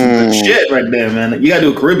 that's some good shit right there, man. You gotta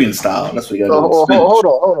do a Caribbean style. That's what you gotta do. Hold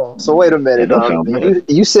on. So wait a minute.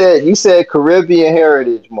 You said Caribbean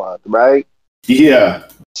Heritage Month, right? Yeah.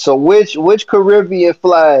 So which Caribbean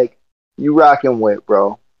flag you rocking with,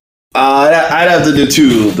 bro? I'd have to do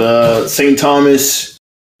two. The St. Thomas,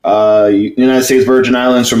 United States Virgin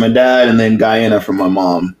Islands for my dad, and then Guyana for my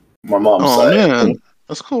mom. My mom's Oh side. man,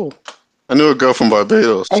 that's cool. I knew a girl from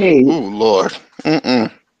Barbados. Hey. Ooh, Lord.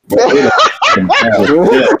 Mm-mm. Yeah.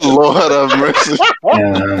 Lord have mercy.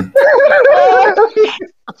 Yeah.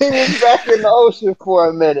 He was back in the ocean for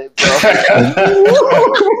a minute, bro.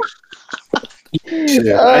 Shit,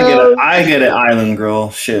 I get an island girl.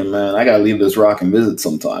 Shit, man, I gotta leave this rock and visit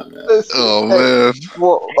sometime, man. Oh man.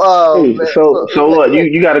 Well, Hey, man, so what?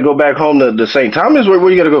 You got to go back home to St. Thomas. Where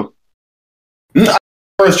you got to go?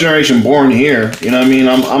 First generation born here. You know what I mean?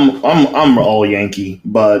 I'm all Yankee,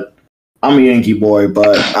 but I'm a Yankee boy.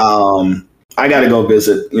 But I gotta go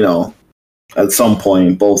visit. You know, at some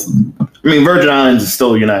point. Both. I mean, Virgin Islands is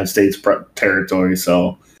still United States territory.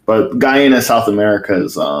 So, but Guyana, South America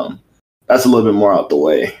is that's a little bit more out the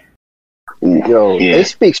way. yo, they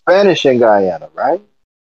speak Spanish in Guyana, right?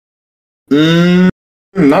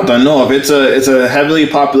 Not that I know of. It's a heavily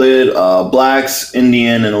populated blacks,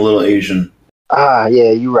 Indian, and a little Asian. Ah,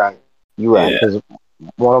 yeah, you're right. You're right. Because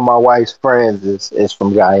one of my wife's friends is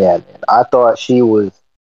from Guyana. I thought she was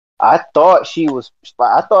from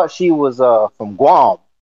Guam,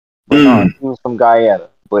 but no, she was from Guyana.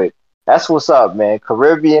 But that's what's up, man.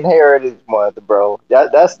 Caribbean Heritage Month, bro.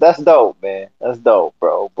 That's dope, man. That's dope,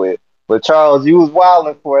 bro. But Charles, you was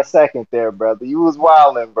wilding for a second there, brother. You was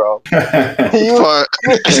wilding, bro.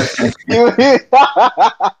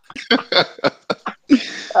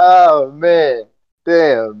 Oh man.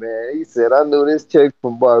 Damn, man. He said, I knew this chick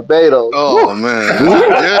from Barbados. Oh man.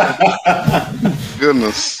 Yeah.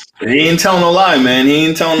 Goodness. He ain't telling no lie, man. He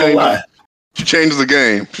ain't telling no lie. She changed the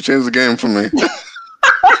game. She changed the game for me.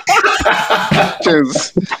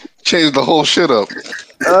 changed the whole shit up.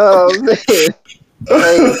 Oh man.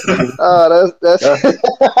 Hey, oh, that's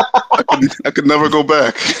I could never go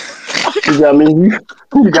back. You got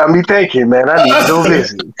me thinking, man. I need to go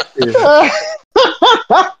visit.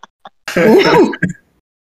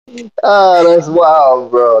 Oh, that's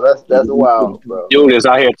wild, bro. That's wild, bro. Dude is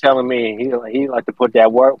out here telling me he like to put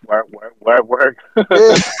that work.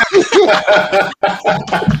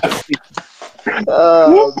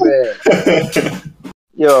 Oh man.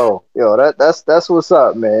 Yo, that's what's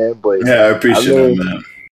up, man. But yeah, I appreciate it, man.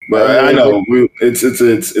 But I know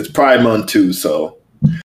it's Pride Month too, so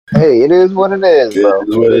hey, it is what it is, bro. It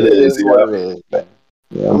is what it is. What it is, man.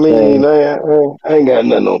 You know I mean, I ain't got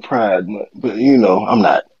nothing on Pride, but you know, I'm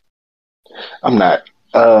not.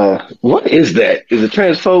 What is that? Is it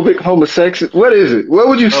transphobic, homosexual? What is it? What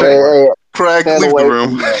would you say? Hey, Craig, leave the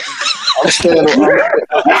room. I'm staying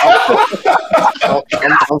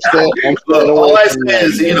all away I from say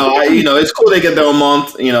is, it's cool they get their own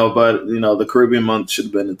month, but the Caribbean month should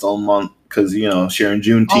have been its own month because sharing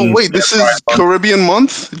Juneteenth. Oh wait, this is Caribbean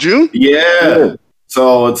month, June? Yeah.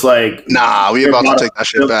 So it's like, nah, we about to take that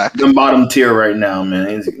shit back. The bottom tier right now,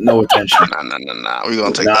 man. No attention. Nah. We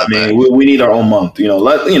gonna take that back. We need our own month. The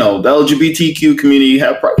LGBTQ community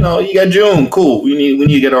have. You got June, cool. We need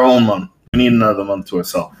to get our own month. We need another month to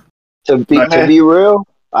ourselves. To be real,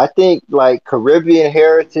 I think like Caribbean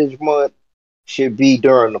Heritage Month should be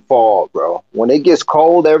during the fall, bro. When it gets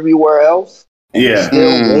cold everywhere else, it's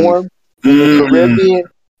still warm in the Caribbean.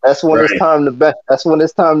 That's when it's time to That's when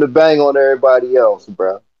it's time to bang on everybody else,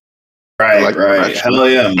 bro. Right. Hell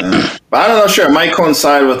yeah, man. But I don't know. Sure, it might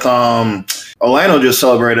coincide with Orlando just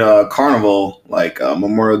celebrated Carnival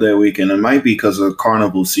Memorial Day weekend. It might be because of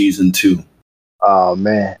Carnival season 2. Oh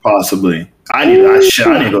man, possibly. I need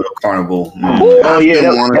to go to Carnival. Oh yeah,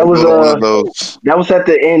 that was at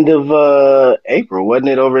the end of April, wasn't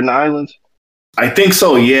it? Over in the islands. I think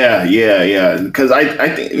so. Yeah. Because I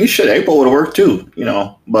think April would have worked too.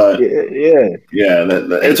 But yeah.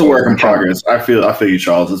 It's a work in progress. I feel you,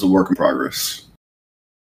 Charles. It's a work in progress.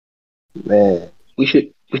 Man, we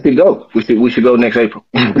should go. We should go next April.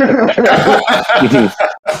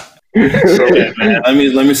 So, yeah, man.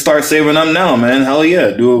 Let me start saving up now, man. Hell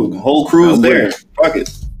yeah, do a whole cruise there. Fuck it.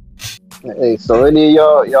 Hey, so any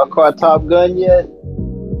of y'all caught Top Gun yet?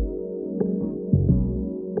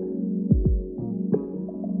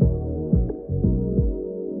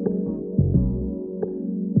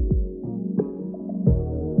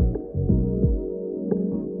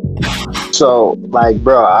 So,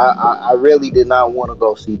 bro, I really did not want to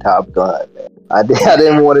go see Top Gun, man. I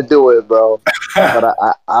didn't want to do it, bro. But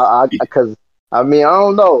because I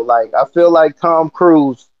don't know. I feel like Tom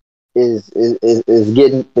Cruise is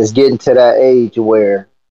getting to that age where,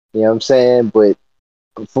 you know what I'm saying. But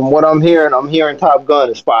from what I'm hearing Top Gun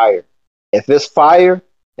is fire. If it's fire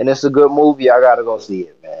and it's a good movie, I gotta go see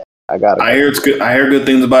it, man. I hear it's good. I hear good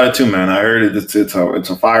things about it too, man. I heard it's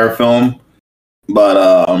a fire film, but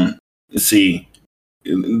let's see,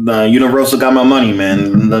 the Universal got my money,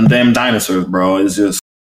 man. The damn dinosaurs, bro. It's just.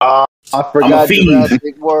 I forgot I'm a fiend.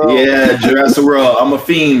 Jurassic World. Yeah, Jurassic World. I'm a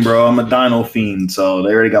fiend, bro. I'm a dino fiend, so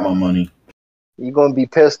they already got my money. You're gonna be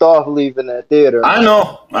pissed off leaving that theater. I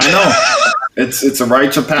know. It's a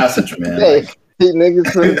rite of passage, man. Hey,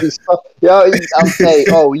 niggas gonna be yo. I'm saying,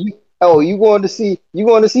 you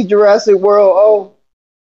going to see Jurassic World?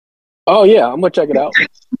 Oh yeah, I'm gonna check it out.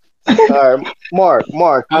 All right,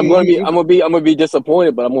 Mark. I'm gonna be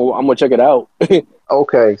disappointed, but I'm gonna check it out.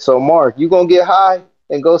 Okay, so Mark, you gonna get high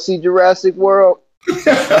and go see Jurassic World?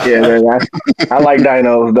 Yeah, man. I like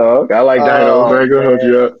dinos, dog. I like dinos. Very good, hook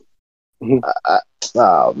you up.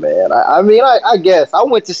 Oh man, I mean, I guess I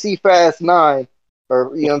went to see Fast 9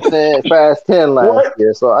 or you know what I'm saying, Fast 10 last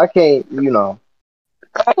year, so I can't,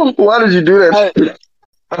 Why did you do that?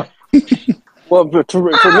 Well, for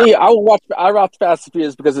me, I watch Fast and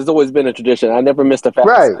Furious because it's always been a tradition. I never missed a Fast.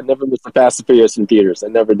 Right. I never missed a Fast and Furious in theaters. I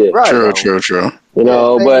never did. Right. True. You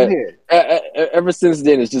know, Same but here. ever since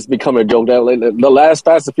then, it's just become a joke. The last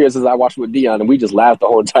Fast and Furious I watched with Dion, and we just laughed the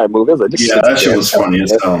whole entire movie. I was like, That shit was funny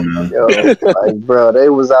as hell, man. Yo, like, bro, they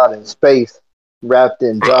was out in space wrapped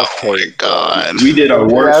in dust Oh my tape. god. We did our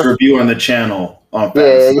worst review on the channel on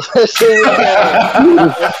Yeah, Fast.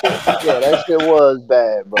 that shit was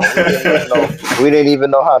bad, bro. We didn't even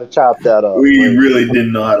know how to chop that up. We really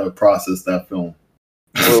didn't know how to process that film.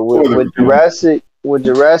 With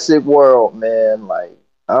Jurassic World, man, like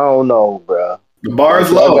I don't know, bro. The bar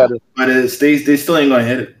is low, but they still ain't gonna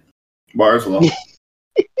hit it. Bar is low.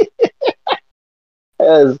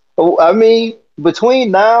 I mean, between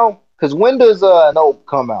now, because when does Nope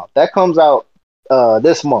come out? That comes out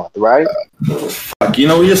this month, right? Fuck, we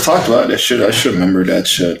just talked about that shit. I should remember that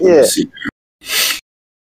shit. Let me see.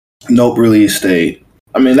 Nope release date.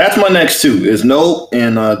 I mean, that's my next two is Nope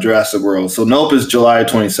and Jurassic World. So Nope is July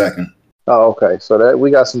 22nd. Oh, okay. So that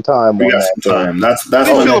we got some time. We got some time. That's How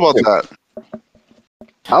do you feel about that?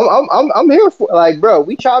 I'm here for, like, bro.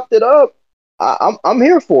 We chopped it up. I'm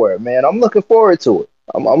here for it, man. I'm looking forward to it.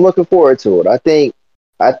 I'm looking forward to it. I think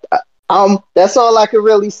that's all I can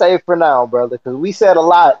really say for now, brother. Because we said a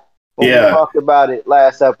lot when we talked about it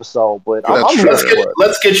last episode. But I'm here for it.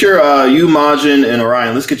 Let's get your you, Majin, and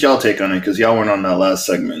Orion. Let's get y'all take on it because y'all weren't on that last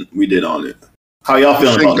segment we did on it. How y'all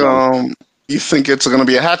feeling about it? You think it's going to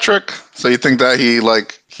be a hat trick? So you think that he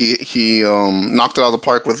knocked it out of the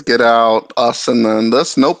park with Get Out, Us, and then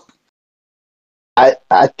this? Nope. I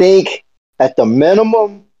think at the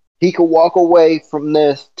minimum he could walk away from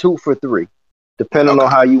this 2 for 3, depending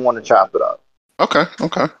on how you want to chop it up. Okay.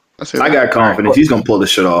 I got confidence he's gonna pull this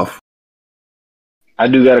shit off. I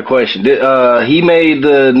do got a question. He made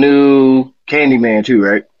the new Candyman too,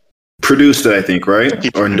 right? Produced it, I think,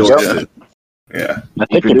 right? Or endorsed it. Yeah, I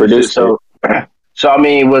think he produced it. So I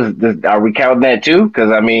mean, are we counting that too?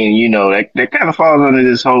 Because I mean, that kind of falls under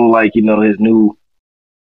this whole his new,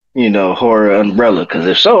 horror umbrella. Because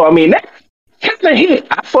if so, I mean, that's a hit.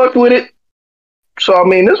 I fucked with it. So I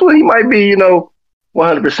mean, this one he might be,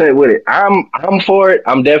 100% with it. I'm for it.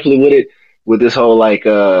 I'm definitely with it. With this whole I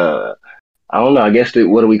don't know. I guess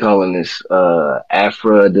what are we calling this?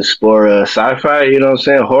 Afro-diaspora sci-fi. You know what I'm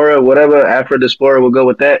saying? Horror, whatever. Afro-diaspora, we'll go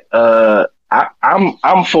with that.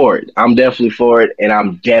 I'm for it. I'm definitely for it, and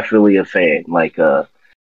I'm definitely a fan.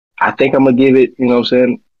 I think I'm gonna give it, you know what I'm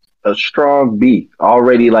saying, a strong B.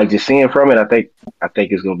 Already, just seeing from it, I think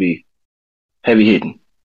it's gonna be heavy hitting.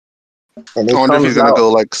 And I wonder if he's gonna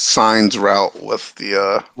go Signs route with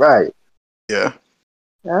the right. Yeah.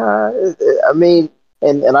 I mean,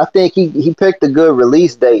 and I think he picked a good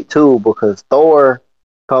release date too, because Thor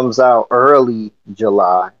comes out early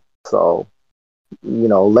July, so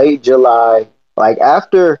late July,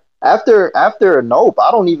 after Nope,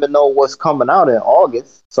 I don't even know what's coming out in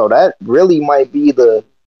August, so that really might be the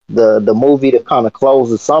movie to kind of close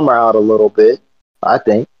the summer out a little bit, I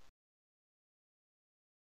think.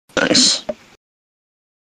 Nice.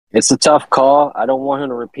 It's a tough call. I don't want him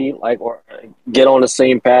to repeat or get on the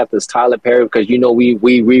same path as Tyler Perry because we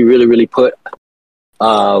really really put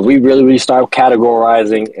we really start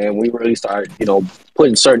categorizing and we really start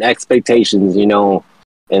putting certain expectations and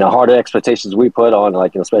the harder expectations we put on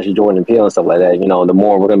especially Jordan Peele and stuff like that the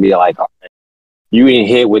more we're gonna be like, all right, you didn't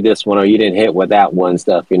hit with this one or you didn't hit with that one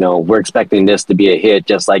stuff. We're expecting this to be a hit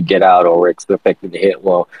just like Get Out, or we're expecting to hit.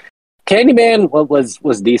 Well, Candyman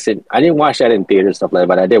was decent. I didn't watch that in theaters and stuff like that,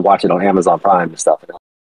 but I did watch it on Amazon Prime and stuff.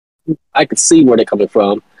 I could see where they're coming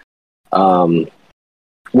from. What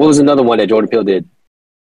was another one that Jordan Peele did?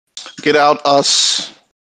 Get Out, Us.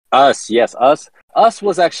 Us, yes, Us. Us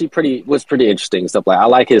was actually pretty interesting and stuff like. I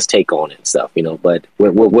like his take on it and stuff, you know. But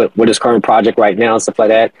with his current project right now and stuff like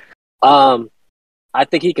that, I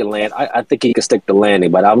think he can land. I think he can stick the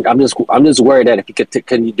landing. But I'm just worried that if he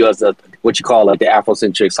can do as what you call the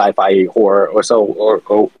Afrocentric sci-fi horror or so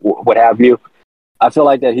or what have you. I feel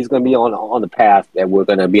like that he's going to be on the path that we're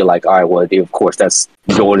going to be like, all right, well, of course, that's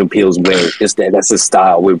Jordan Peele's way. That's his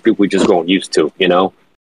style. We're just growing used to, you know.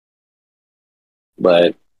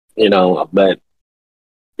 But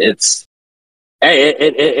it's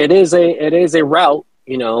it is a route,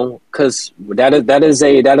 you know, because that is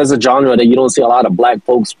a genre that you don't see a lot of black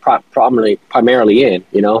folks primarily in,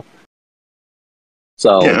 you know.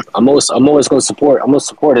 So yeah. I'm always going to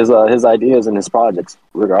support his ideas and his projects.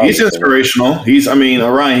 He's inspirational.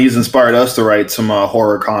 Orion. He's inspired us to write some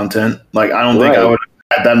horror content. Like I don't think I would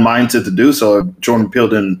have had that mindset to do so if Jordan Peele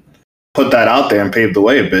didn't put that out there and pave the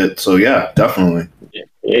way a bit. So yeah, definitely.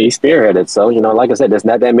 Yeah, he spearheaded. So, you know, like I said, there's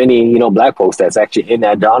not that many, you know, black folks that's actually in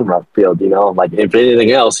that genre field, you know. Like if anything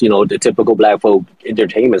else, you know, the typical black folk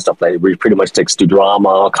entertainment stuff like it pretty much sticks to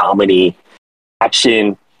drama, comedy,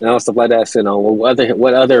 action, you know, stuff like that. You know,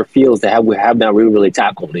 what other fields that we have not really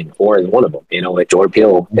tackled, and horror is one of them. You know, and Jordan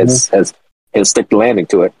Peele has stick the landing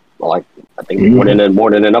to it. Like I think more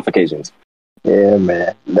than enough occasions. Yeah,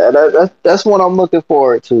 man. That's what I'm looking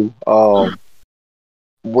forward to.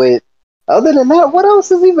 With other than that, what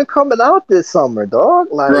else is even coming out this summer, dog?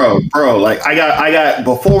 Like, bro. Like I got.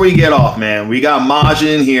 Before we get off, man, we got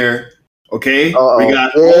Majin here. Okay, we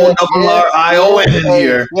got ION in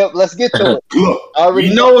here. Yep, let's get to it. Look,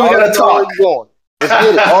 we gotta talk. Let's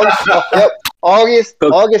get it.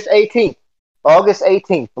 August 18th. August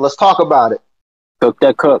 18th. Let's talk about it. Cook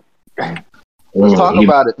that cook. Let's talk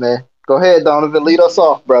about it, man. Go ahead, Donovan. Lead us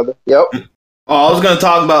off, brother. Yep. Oh, I was gonna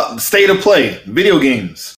talk about the state of play, video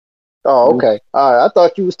games. Oh, okay. All right. I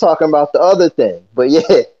thought you was talking about the other thing, but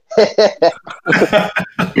yeah. I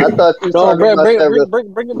thought you was talking about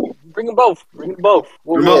that. Bring them both. We'll do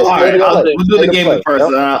the game first.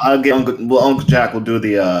 Uncle Jack will do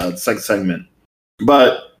the second segment.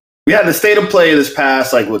 But we had the state of play this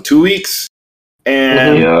past 2 weeks,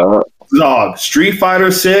 and dog, Street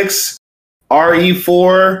Fighter 6,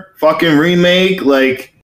 RE4 fucking remake,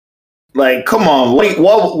 like, come on!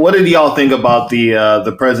 What did y'all think about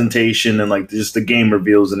the presentation and just the game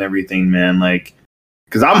reveals and everything, man? Like,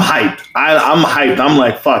 because I'm hyped. I'm hyped. I'm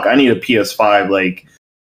like, fuck! I need a PS5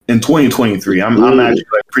 in 2023. I'm actually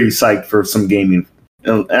pretty psyched for some gaming,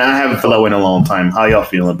 and I haven't felt that way in a long time. How y'all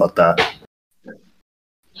feeling about that?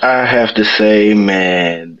 I have to say,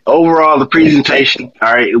 man, overall the presentation,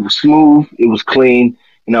 all right, it was smooth, it was clean.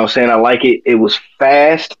 You know what I'm saying? I like it. It was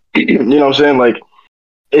fast. You know what I'm saying?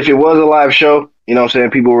 If it was a live show, you know what I'm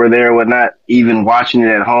saying, people were there or whatnot, even watching it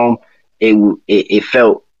at home, it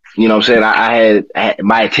felt, you know what I'm saying, I had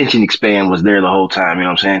my attention span was there the whole time, you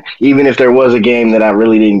know what I'm saying? Even if there was a game that I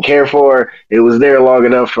really didn't care for, it was there long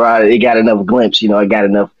enough it got enough glimpse, you know, it got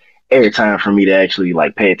enough airtime for me to actually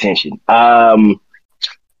pay attention.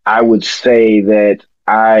 I would say that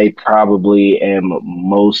I probably am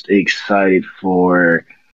most excited for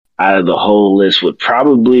out of the whole list would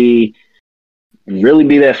probably really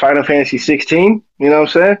be that Final Fantasy 16. You know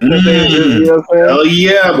what I'm saying? You know what I'm saying? Hell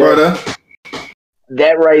yeah, brother.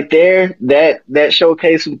 That right there, that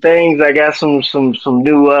showcased some things. I got some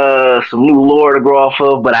new lore to grow off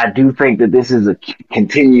of, but I do think that this is a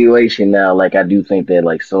continuation now. I do think that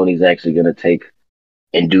Sony's actually gonna take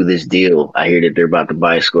and do this deal. I hear that they're about to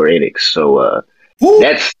buy Square Enix. So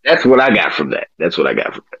that's what I got from that.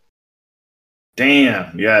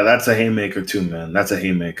 Damn. Yeah, that's a haymaker too, man. That's a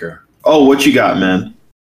haymaker. Oh, what you got, man?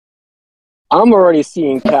 I'm already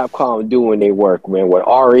seeing Capcom doing their work, man. With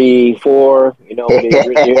RE4, you know, they're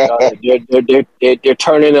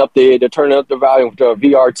turning up the volume for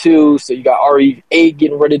VR2. So you got RE8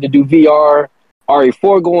 getting ready to do VR,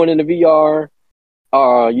 RE4 going into VR.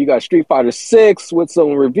 You got Street Fighter 6 with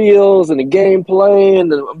some reveals and the gameplay,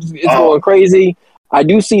 and it's going crazy. I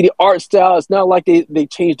do see the art style. It's not like they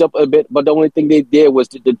changed up a bit, but the only thing they did was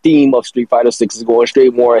the theme of Street Fighter 6 is going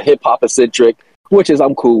straight more hip hop centric, which is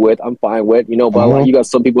I'm cool with. I'm fine with, you know. But you got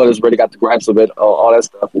some people that's already got the grasp of it, all that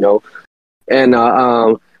stuff, you know. And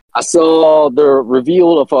I saw the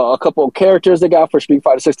reveal of a couple of characters they got for Street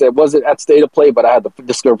Fighter 6 that wasn't at State of Play, but I had to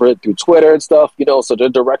discover it through Twitter and stuff, you know. So the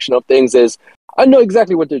direction of things is, I know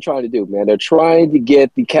exactly what they're trying to do, man. They're trying to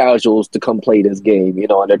get the casuals to come play this game, you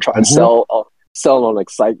know, and they're trying to sell on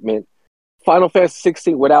excitement. Final Fantasy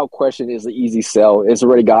 16, without question, is an easy sell. It's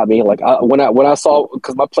already got me. Like when I saw,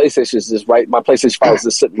 because my PlayStation is just right, my PlayStation 5 is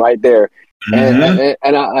just sitting right there,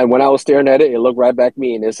 and when I was staring at it, it looked right back at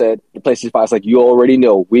me, and it said the PlayStation 5 is like, you already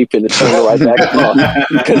know, we finna turn it right back on,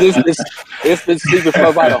 because it's been sleeping for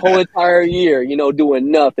about a whole entire year, doing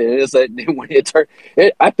nothing. And it's like when it turned,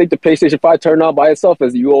 I think the PlayStation 5 turned on by itself,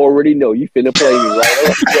 as you already know, you finna play me, right? I'm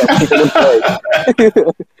like, yeah,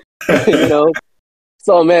 finna play.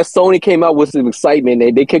 So man, Sony came out with some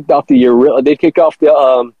excitement. They kicked off the year. They kicked off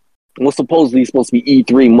the what's supposed to be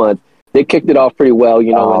E3 month. They kicked it off pretty well,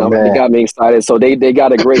 and they got me excited. So they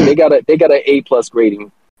got a great they got an A+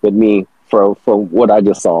 grading with me from what I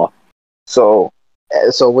just saw. So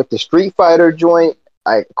with the Street Fighter joint,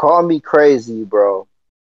 call me crazy, bro.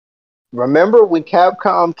 Remember when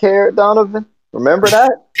Capcom cared, Donovan? Remember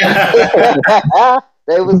that?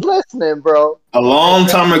 They was listening, bro. A long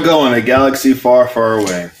time ago in a galaxy far, far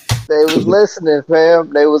away. They was listening,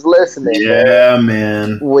 fam. They was listening. Yeah,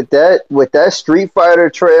 man. With that Street Fighter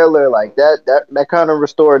trailer, like that kind of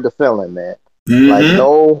restored the feeling, man. Mm-hmm. Like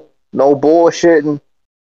no bullshitting.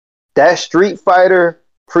 That Street Fighter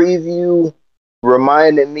preview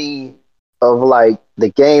reminded me of like the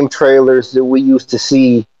game trailers that we used to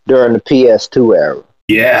see during the PS2 era.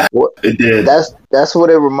 Yeah, it did. That's what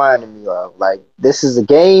it reminded me of. Like, this is a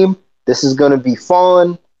game. This is going to be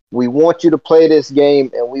fun. We want you to play this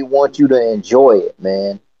game, and we want you to enjoy it,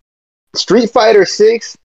 man. Street Fighter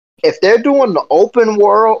 6, if they're doing the open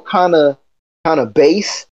world kind of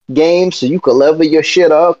base game so you can level your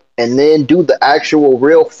shit up and then do the actual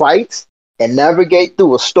real fights and navigate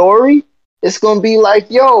through a story, it's going to be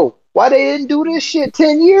like, yo, why they didn't do this shit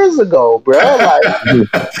 10 years ago, bro? Like,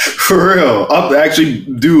 for real. Actually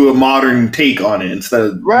do a modern take on it instead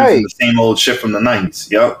of using the same old shit from the 90s.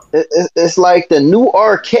 Yep. It's like the new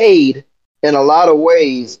arcade, in a lot of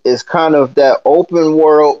ways, is kind of that open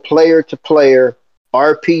world, player-to-player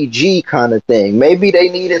RPG kind of thing. Maybe they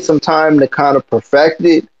needed some time to kind of perfect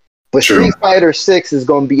it, but True. Street Fighter 6 is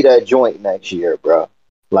going to be that joint next year, bro.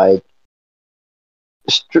 Like,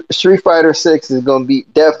 Street Fighter 6 is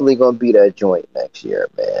definitely gonna be that joint next year,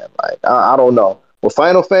 man. Like I don't know. Well,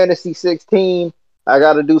 Final Fantasy 16, I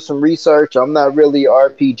got to do some research. I'm not really an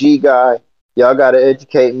RPG guy. Y'all got to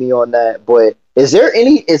educate me on that. But is there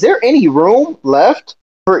any room left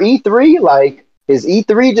for E3? Like, is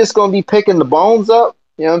E3 just gonna be picking the bones up?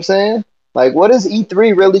 You know what I'm saying? Like, what does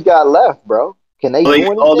E3 really got left, bro? Can they?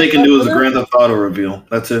 All they can do is a Grand Theft Auto reveal.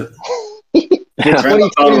 That's it. Grand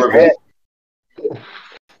Theft Auto reveal.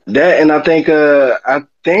 That, and I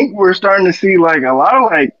think we're starting to see like a lot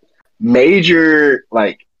of like major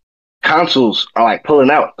like consoles are like pulling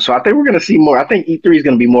out. So I think we're gonna see more. I think E3 is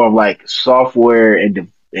gonna be more of like software and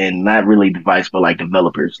not really device, but like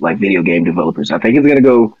developers, like video game developers. I think it's gonna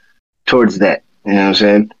go towards that. You know what I'm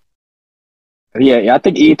saying? Yeah, I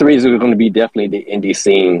think E3 is going to be definitely the indie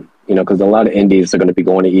scene. Because a lot of indies are going to be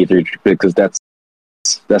going to E3 because that's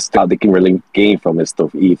how they can really gain from it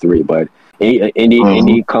stuff. E3, but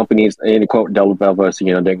indie companies, any quote developers,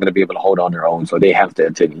 they're going to be able to hold on their own, so they have to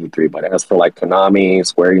attend E3. But as for like Konami,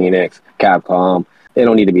 Square Enix, Capcom, they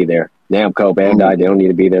don't need to be there. Namco, Bandai, they don't need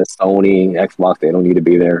to be there. Sony, Xbox, they don't need to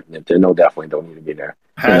be there. Nintendo definitely don't need to be there.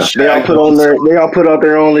 They all put out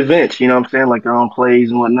their own events. You know what I'm saying, like their own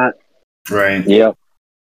plays and whatnot. Right. Yep.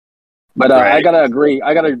 But I gotta agree.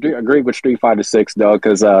 I gotta agree with Street Fighter 6 though,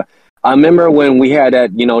 because I remember when we had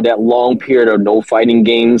that that long period of no fighting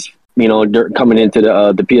games. Coming into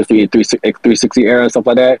the PS3 360 era and stuff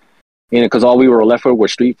like that. Because all we were left with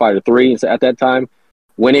was Street Fighter 3 at that time.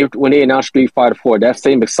 When they announced Street Fighter 4, that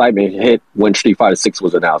same excitement hit when Street Fighter 6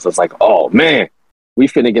 was announced. It's like, oh man, we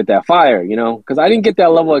finna get that fire, Because I didn't get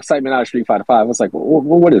that level of excitement out of Street Fighter 5. I was like,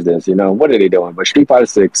 what is this? What are they doing? But Street Fighter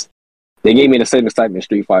 6. They gave me the same excitement in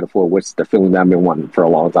Street Fighter 4, which is the feeling that I've been wanting for a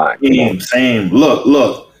long time. Same.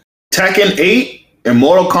 Look. Tekken 8 and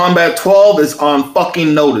Mortal Kombat 12 is on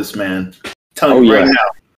fucking notice, man. Telling you right now.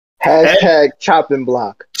 Hashtag chopping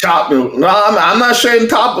block. Chopping. No, I'm not sharing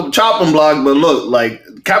chopping block, but look, like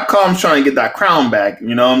Capcom's trying to get that crown back.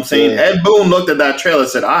 You know what I'm saying? Yeah. Ed Boon looked at that trailer and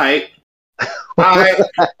said, all right.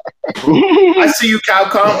 I see you,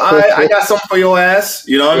 Capcom. I got something for your ass.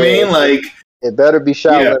 You know what I mean? Like, it better be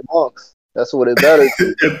Shaolin Monks. That's what it better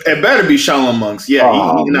be. It better be Shaolin Monks. Yeah,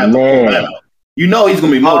 oh, he not man. You know he's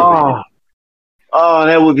gonna be motivated. Oh,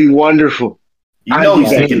 that would be wonderful. You know he's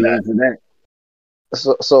thinking that.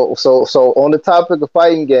 So on the topic of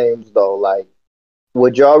fighting games, though, like,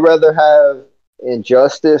 would y'all rather have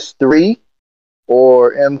Injustice 3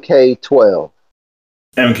 or MK12?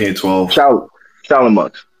 MK12. Shaolin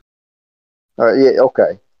Monks. All right, yeah,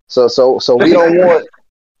 okay. So we don't want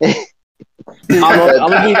I'm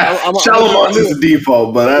gonna be. Shallow Monks is the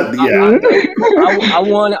default, but I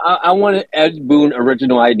want an Ed Boon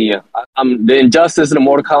original idea. The Injustice and the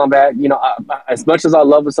Mortal Kombat. You know, as much as I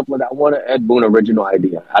love and stuff like that, I want an Ed Boon original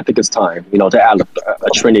idea. I think it's time. You know, to add a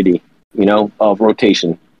trinity. You know, of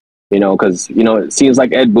rotation. You know, because you know it seems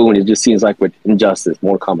like Ed Boon. It just seems like with Injustice,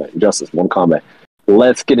 Mortal Kombat, Injustice, Mortal Kombat.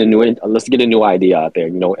 Let's get a new idea out there.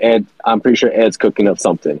 You know, Ed. I'm pretty sure Ed's cooking up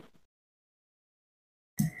something.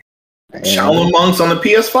 Shaolin Monks on the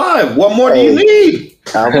PS5. What more do you need?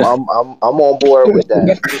 I'm on board with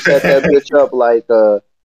that. You set that bitch up like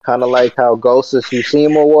kind of like how Ghost of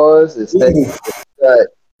Tsushima was.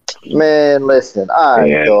 Man, listen, all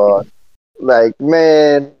right, dog. Like,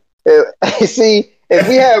 man, see, if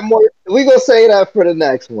we have more, we gonna say that for the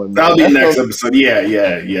next one. Man. That'll be the next episode. Yeah.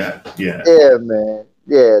 Yeah, man.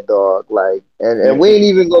 Yeah, dog. Like, and we ain't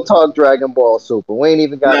even gonna talk Dragon Ball Super. We ain't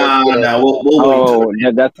even got. We'll wait.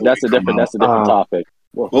 Yeah, that's a different topic.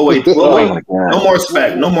 We'll wait. No more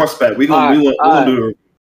spec. We gonna do it.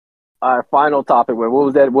 All right, final topic. What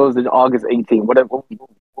was that? What was it? August 18th.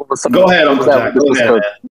 What was some? Go ahead, Uncle Jack. Go ahead,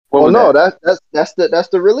 man. No, that's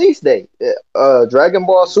the release date. Dragon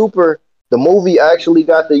Ball Super. The movie actually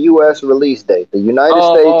got the U.S. release date. The United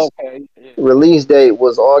States release date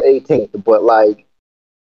was August 18th. But like,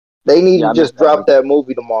 they need to just drop that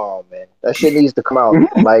movie tomorrow, man. That shit needs to come out.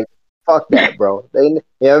 Like, fuck that, bro. You know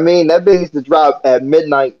what I mean? That bitch needs to drop at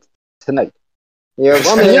midnight tonight. You know what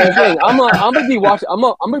I'm saying? I'm gonna be watching. I'm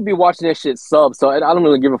gonna be watching that shit sub. So I don't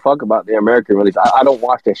really give a fuck about the American release. I don't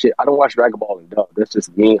watch that shit. I don't watch Dragon Ball and dub. That's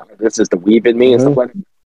just me. That's just the weeb in me and stuff like that.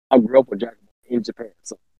 I grew up with Dragon Ball in Japan,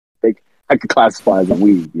 so I could classify as a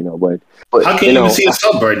weeb, you know. But how can you even see a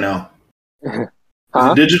sub right now?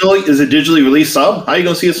 Huh? Is it digitally released sub? How are you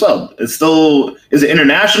gonna see a sub? Is it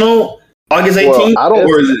international August 18th,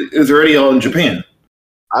 or is it already in Japan?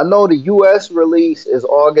 I know the U.S. release is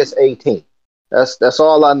August 18th. That's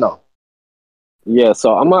all I know. Yeah,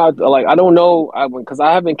 so I'm not like I don't know because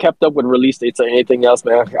I haven't kept up with release dates or anything else,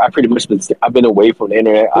 man. I pretty much I've been away from the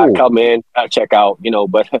internet. Ooh. I come in, I check out, you know,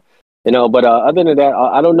 but. You know, but other than that,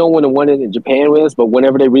 I don't know when the one in Japan is, but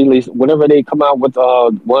whenever they come out with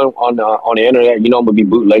one on the internet, you know, I'm gonna be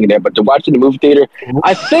bootlegging that. But to watch in the movie theater,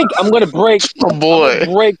 I think I'm gonna break. Oh boy!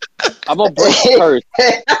 I'm gonna break the curse.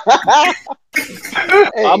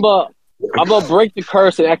 I'm gonna break the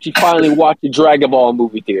curse and actually finally watch the Dragon Ball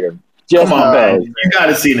movie theater. Come on, man. You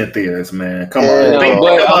gotta see it in theaters, man. Come on. Think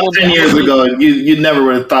about 10 years ago, you never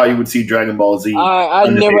would have thought you would see Dragon Ball Z.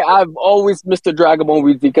 I've always missed the Dragon Ball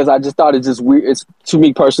movie because I just thought it's just weird. It's to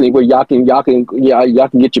me personally where y'all can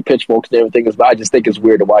get your pitchforks and everything, but I just think it's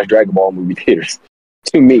weird to watch Dragon Ball movie theaters.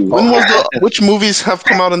 To me. Which movies have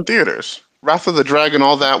come out in theaters? Wrath of the Dragon,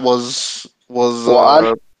 all that was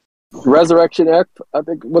Resurrection F, I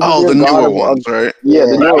think. The newer ones, right? Yeah,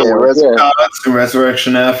 the newer ones. Yeah.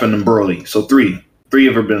 Resurrection F and then Broly. So three have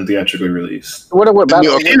ever been theatrically released. What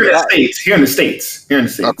here in the States.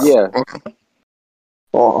 Okay. Yeah. Okay.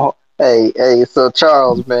 Oh, hey, so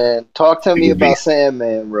Charles, man, talk to me about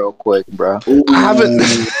Sandman real quick, bro. I haven't.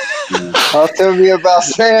 Talk to me about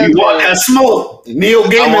Sandman. You want that smoke? Neil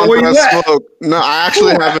Gaiman, where you at? Smoke. No, I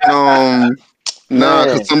actually haven't.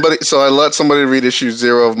 Because I let somebody read issue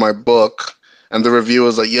 0 of my book, and the review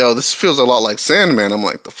was like, "Yo, this feels a lot like Sandman." I'm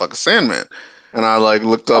like, "The fuck is Sandman?" And I like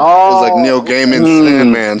looked up, it was like Neil Gaiman's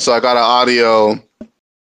Sandman. So I got an audio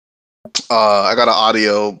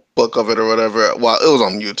book of it or whatever. Well, it was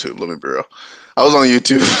on YouTube. Let me be real. I was on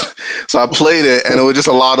YouTube, so I played it, and it was just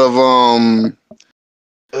a lot of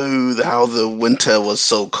how the winter was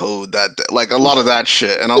so cold that day. Like a lot of that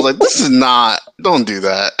shit. And I was like, don't do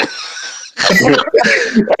that.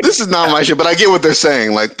 This is not my shit, but I get what they're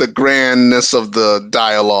saying. Like the grandness of the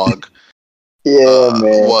dialogue,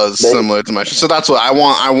 man, was similar to my shit. So that's what I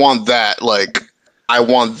want. I want that. Like I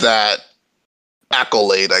want that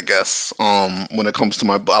accolade, I guess. When it comes to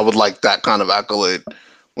I would like that kind of accolade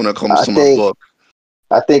when it comes to my book.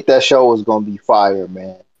 I think that show is gonna be fire,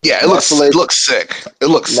 man. Yeah, it looks sick. It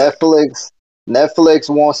looks Netflix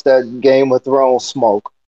wants that Game of Thrones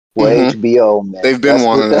smoke with HBO, man. They've been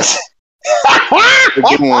wanting it.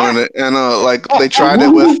 They've been wanting it, and like they tried it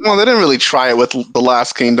with. Well, they didn't really try it with The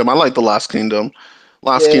Last Kingdom. I like The Last Kingdom.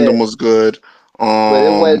 Kingdom was good.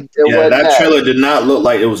 That trailer did not look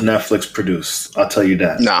like it was Netflix produced. I'll tell you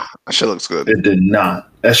that. Nah, that shit looks good. It did not.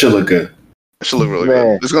 That should look good. It should look really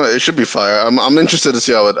good. It should be fire. I'm interested to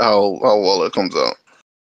see how well it comes out.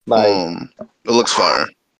 It looks fire.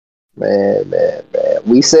 Man.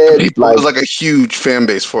 We said there's like a huge fan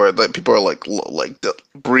base for it. Like people are like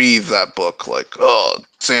breathe that book. Like, oh,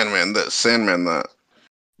 Sandman this, Sandman that.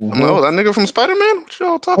 I'm like, oh, that nigga from Spider-Man? What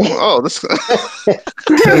y'all talking about? Oh, this.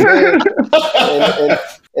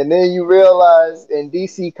 and then you realize in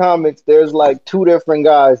DC Comics, there's like 2 different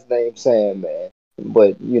guys named Sandman.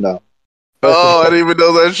 But, you know. Oh, I didn't even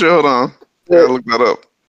know that shit. Hold on. I gotta look that up.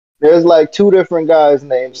 There's like 2 different guys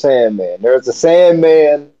named Sandman. There's a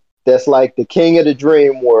Sandman that's like the king of the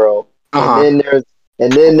dream world. And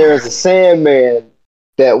then there's a Sandman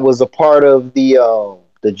that was a part of the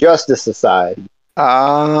Justice Society.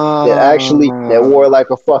 That wore like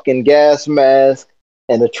a fucking gas mask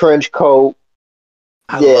and a trench coat.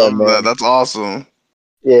 I love that. That's awesome.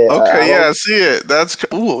 Yeah. Okay, I see it.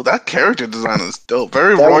 That character design is dope.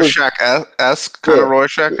 Very Rorschach-esque, kind of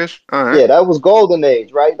Rorschach-ish. All right. Yeah, that was Golden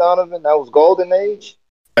Age, right, Donovan? That was Golden Age?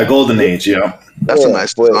 Golden Age, yeah. That's a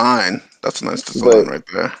nice design. That's a nice design right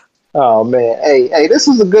there. Oh man, hey, this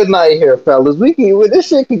was a good night here, fellas. This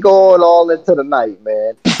shit can go on all into the night,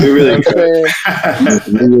 man. We really could.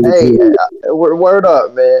 Hey, word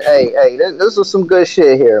up, man. Hey, this was some good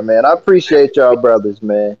shit here, man. I appreciate y'all, brothers,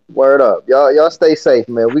 man. Word up, y'all stay safe,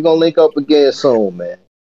 man. We gonna link up again soon, man.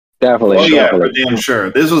 Definitely. Oh yeah, for damn sure.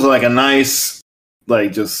 This was like a nice,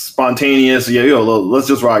 like just spontaneous. Yeah, let's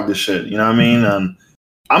just rock this shit. You know what I mean?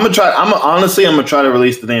 I'm gonna try to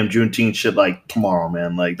release the damn Juneteenth shit like tomorrow,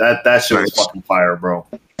 man. Like that shit was fucking fire, bro.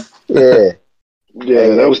 Yeah,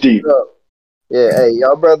 that was deep. Yeah, hey,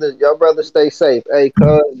 y'all brothers stay safe. Hey,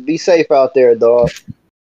 cuz, be safe out there, dog.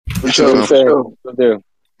 For sure.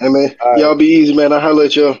 Hey man, y'all be easy, man. I holla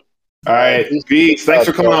at y'all. All right, peace. Thanks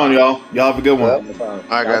for coming on, y'all. Y'all have a good one. All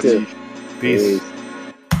right, guys. Peace.